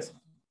 There it is.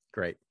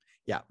 Great.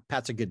 Yeah,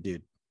 Pat's a good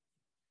dude.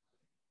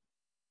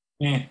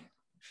 Yeah.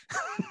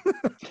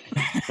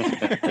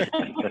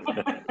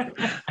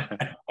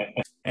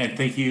 And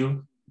thank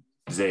you,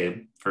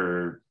 Zabe,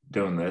 for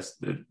doing this.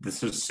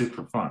 This is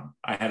super fun.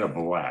 I had a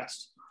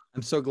blast.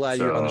 I'm so glad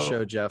you're on the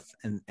show, Jeff,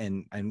 and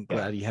I'm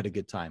glad you had a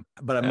good time.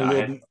 But I'm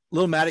a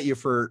little mad at you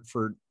for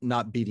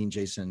not beating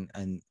Jason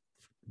and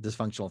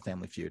Dysfunctional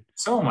Family Feud.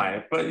 So am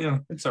I, but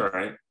it's all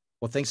right.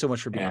 Well, thanks so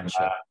much for being on the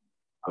show.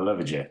 I love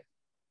you, Jay.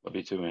 Love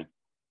you too, man.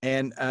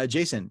 And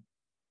Jason,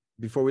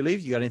 before we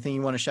leave, you got anything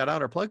you want to shout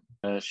out or plug?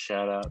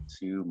 Shout out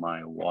to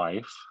my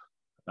wife.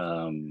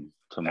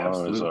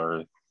 Tomorrow is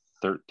our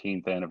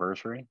 13th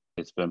anniversary.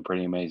 It's been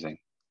pretty amazing.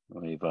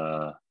 We've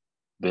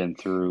been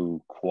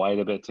through quite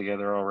a bit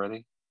together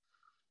already.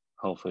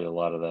 Hopefully a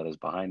lot of that is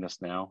behind us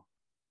now.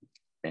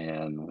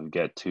 And we've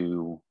got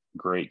 2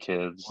 great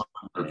kids.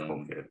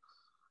 Wonderful kids.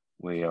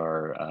 We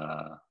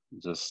are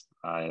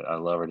I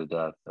love her to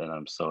death, and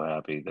I'm so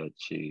happy that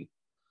she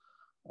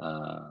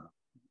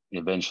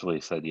eventually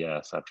said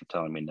yes after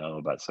telling me no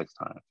about 6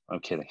 times. I'm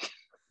kidding.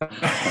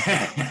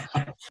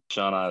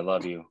 Shauna, I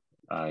love you.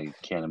 I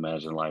can't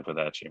imagine life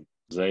without you.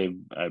 Zabe,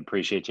 I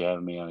appreciate you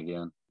having me on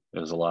again. It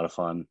was a lot of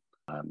fun.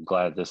 I'm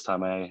glad this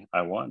time I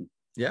won.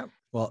 Yeah.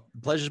 Well,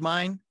 the pleasure's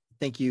mine.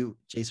 Thank you,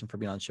 Jason, for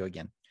being on the show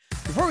again.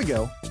 Before we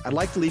go, I'd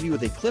like to leave you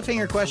with a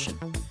cliffhanger question.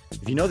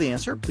 If you know the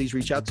answer, please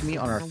reach out to me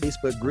on our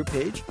Facebook group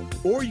page,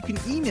 or you can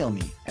email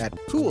me at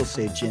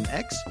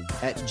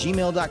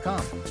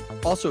whowillsavegenx@gmail.com.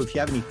 Also, if you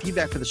have any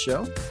feedback for the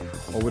show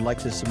or would like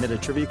to submit a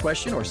trivia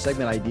question or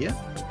segment idea,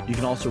 you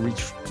can also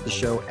reach the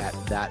show at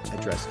that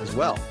address as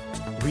well.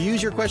 If we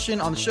use your question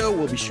on the show,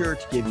 we'll be sure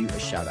to give you a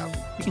shout out.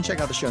 You can check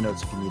out the show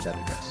notes if you need that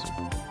address.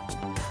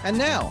 And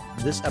now,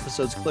 this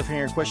episode's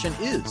cliffhanger question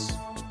is,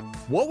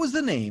 what was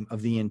the name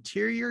of the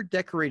interior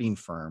decorating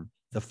firm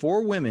the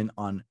 4 women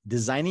on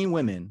Designing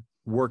Women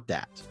worked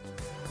at?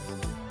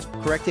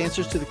 Correct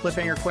answers to the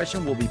cliffhanger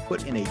question will be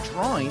put in a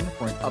drawing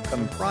for an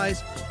upcoming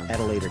prize at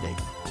a later date.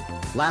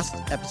 Last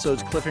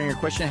episode's cliffhanger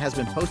question has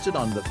been posted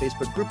on the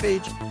Facebook group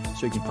page,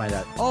 so you can find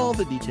out all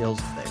the details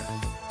there.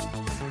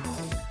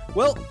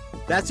 Well,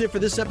 that's it for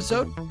this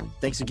episode.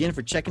 Thanks again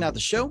for checking out the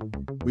show.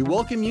 We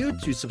welcome you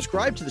to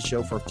subscribe to the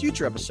show for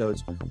future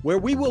episodes where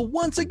we will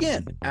once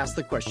again ask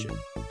the question,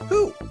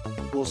 who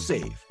will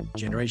save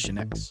Generation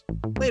X?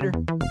 Later.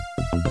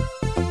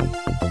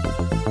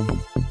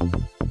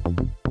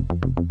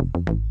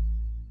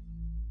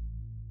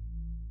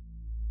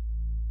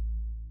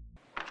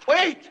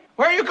 Wait!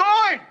 Where are you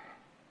going?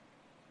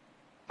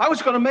 I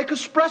was going to make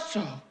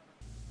espresso.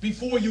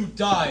 Before you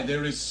die,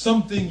 there is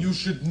something you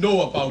should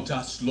know about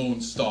us,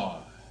 Lone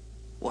Star.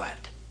 What?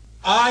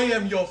 I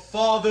am your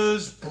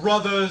father's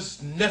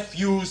brother's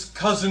nephew's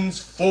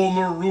cousin's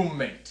former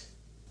roommate.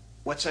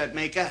 What's that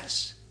make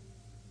us?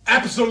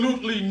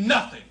 Absolutely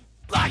nothing.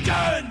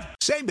 Legend!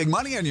 Save big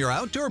money on your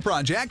outdoor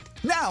project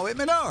now at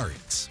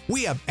Menards.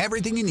 We have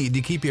everything you need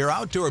to keep your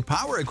outdoor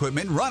power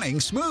equipment running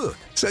smooth,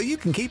 so you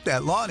can keep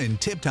that lawn in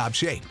tip-top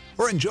shape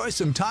or enjoy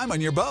some time on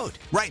your boat.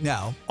 Right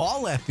now,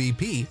 all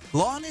FVP,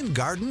 lawn and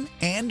garden,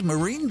 and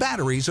marine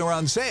batteries are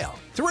on sale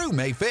through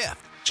May 5th.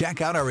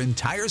 Check out our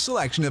entire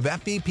selection of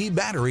FVP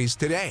batteries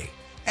today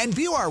and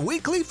view our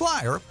weekly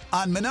flyer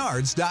on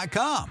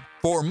Menards.com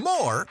for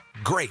more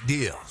great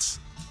deals.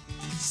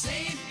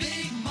 Save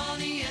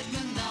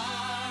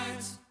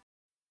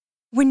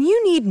When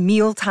you need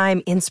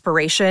mealtime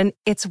inspiration,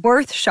 it's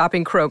worth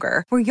shopping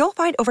Kroger, where you'll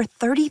find over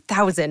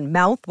 30,000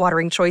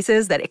 mouth-watering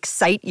choices that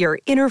excite your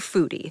inner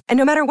foodie. And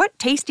no matter what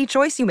tasty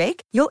choice you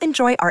make, you'll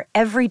enjoy our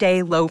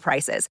everyday low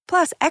prices,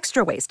 plus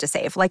extra ways to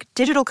save, like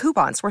digital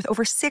coupons worth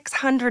over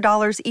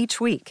 $600 each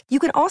week. You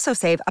can also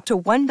save up to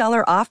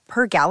 $1 off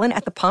per gallon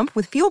at the pump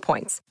with fuel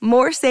points.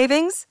 More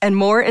savings and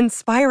more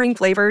inspiring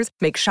flavors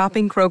make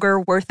shopping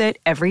Kroger worth it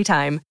every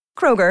time.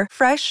 Kroger,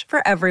 fresh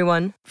for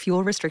everyone.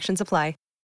 Fuel restrictions apply.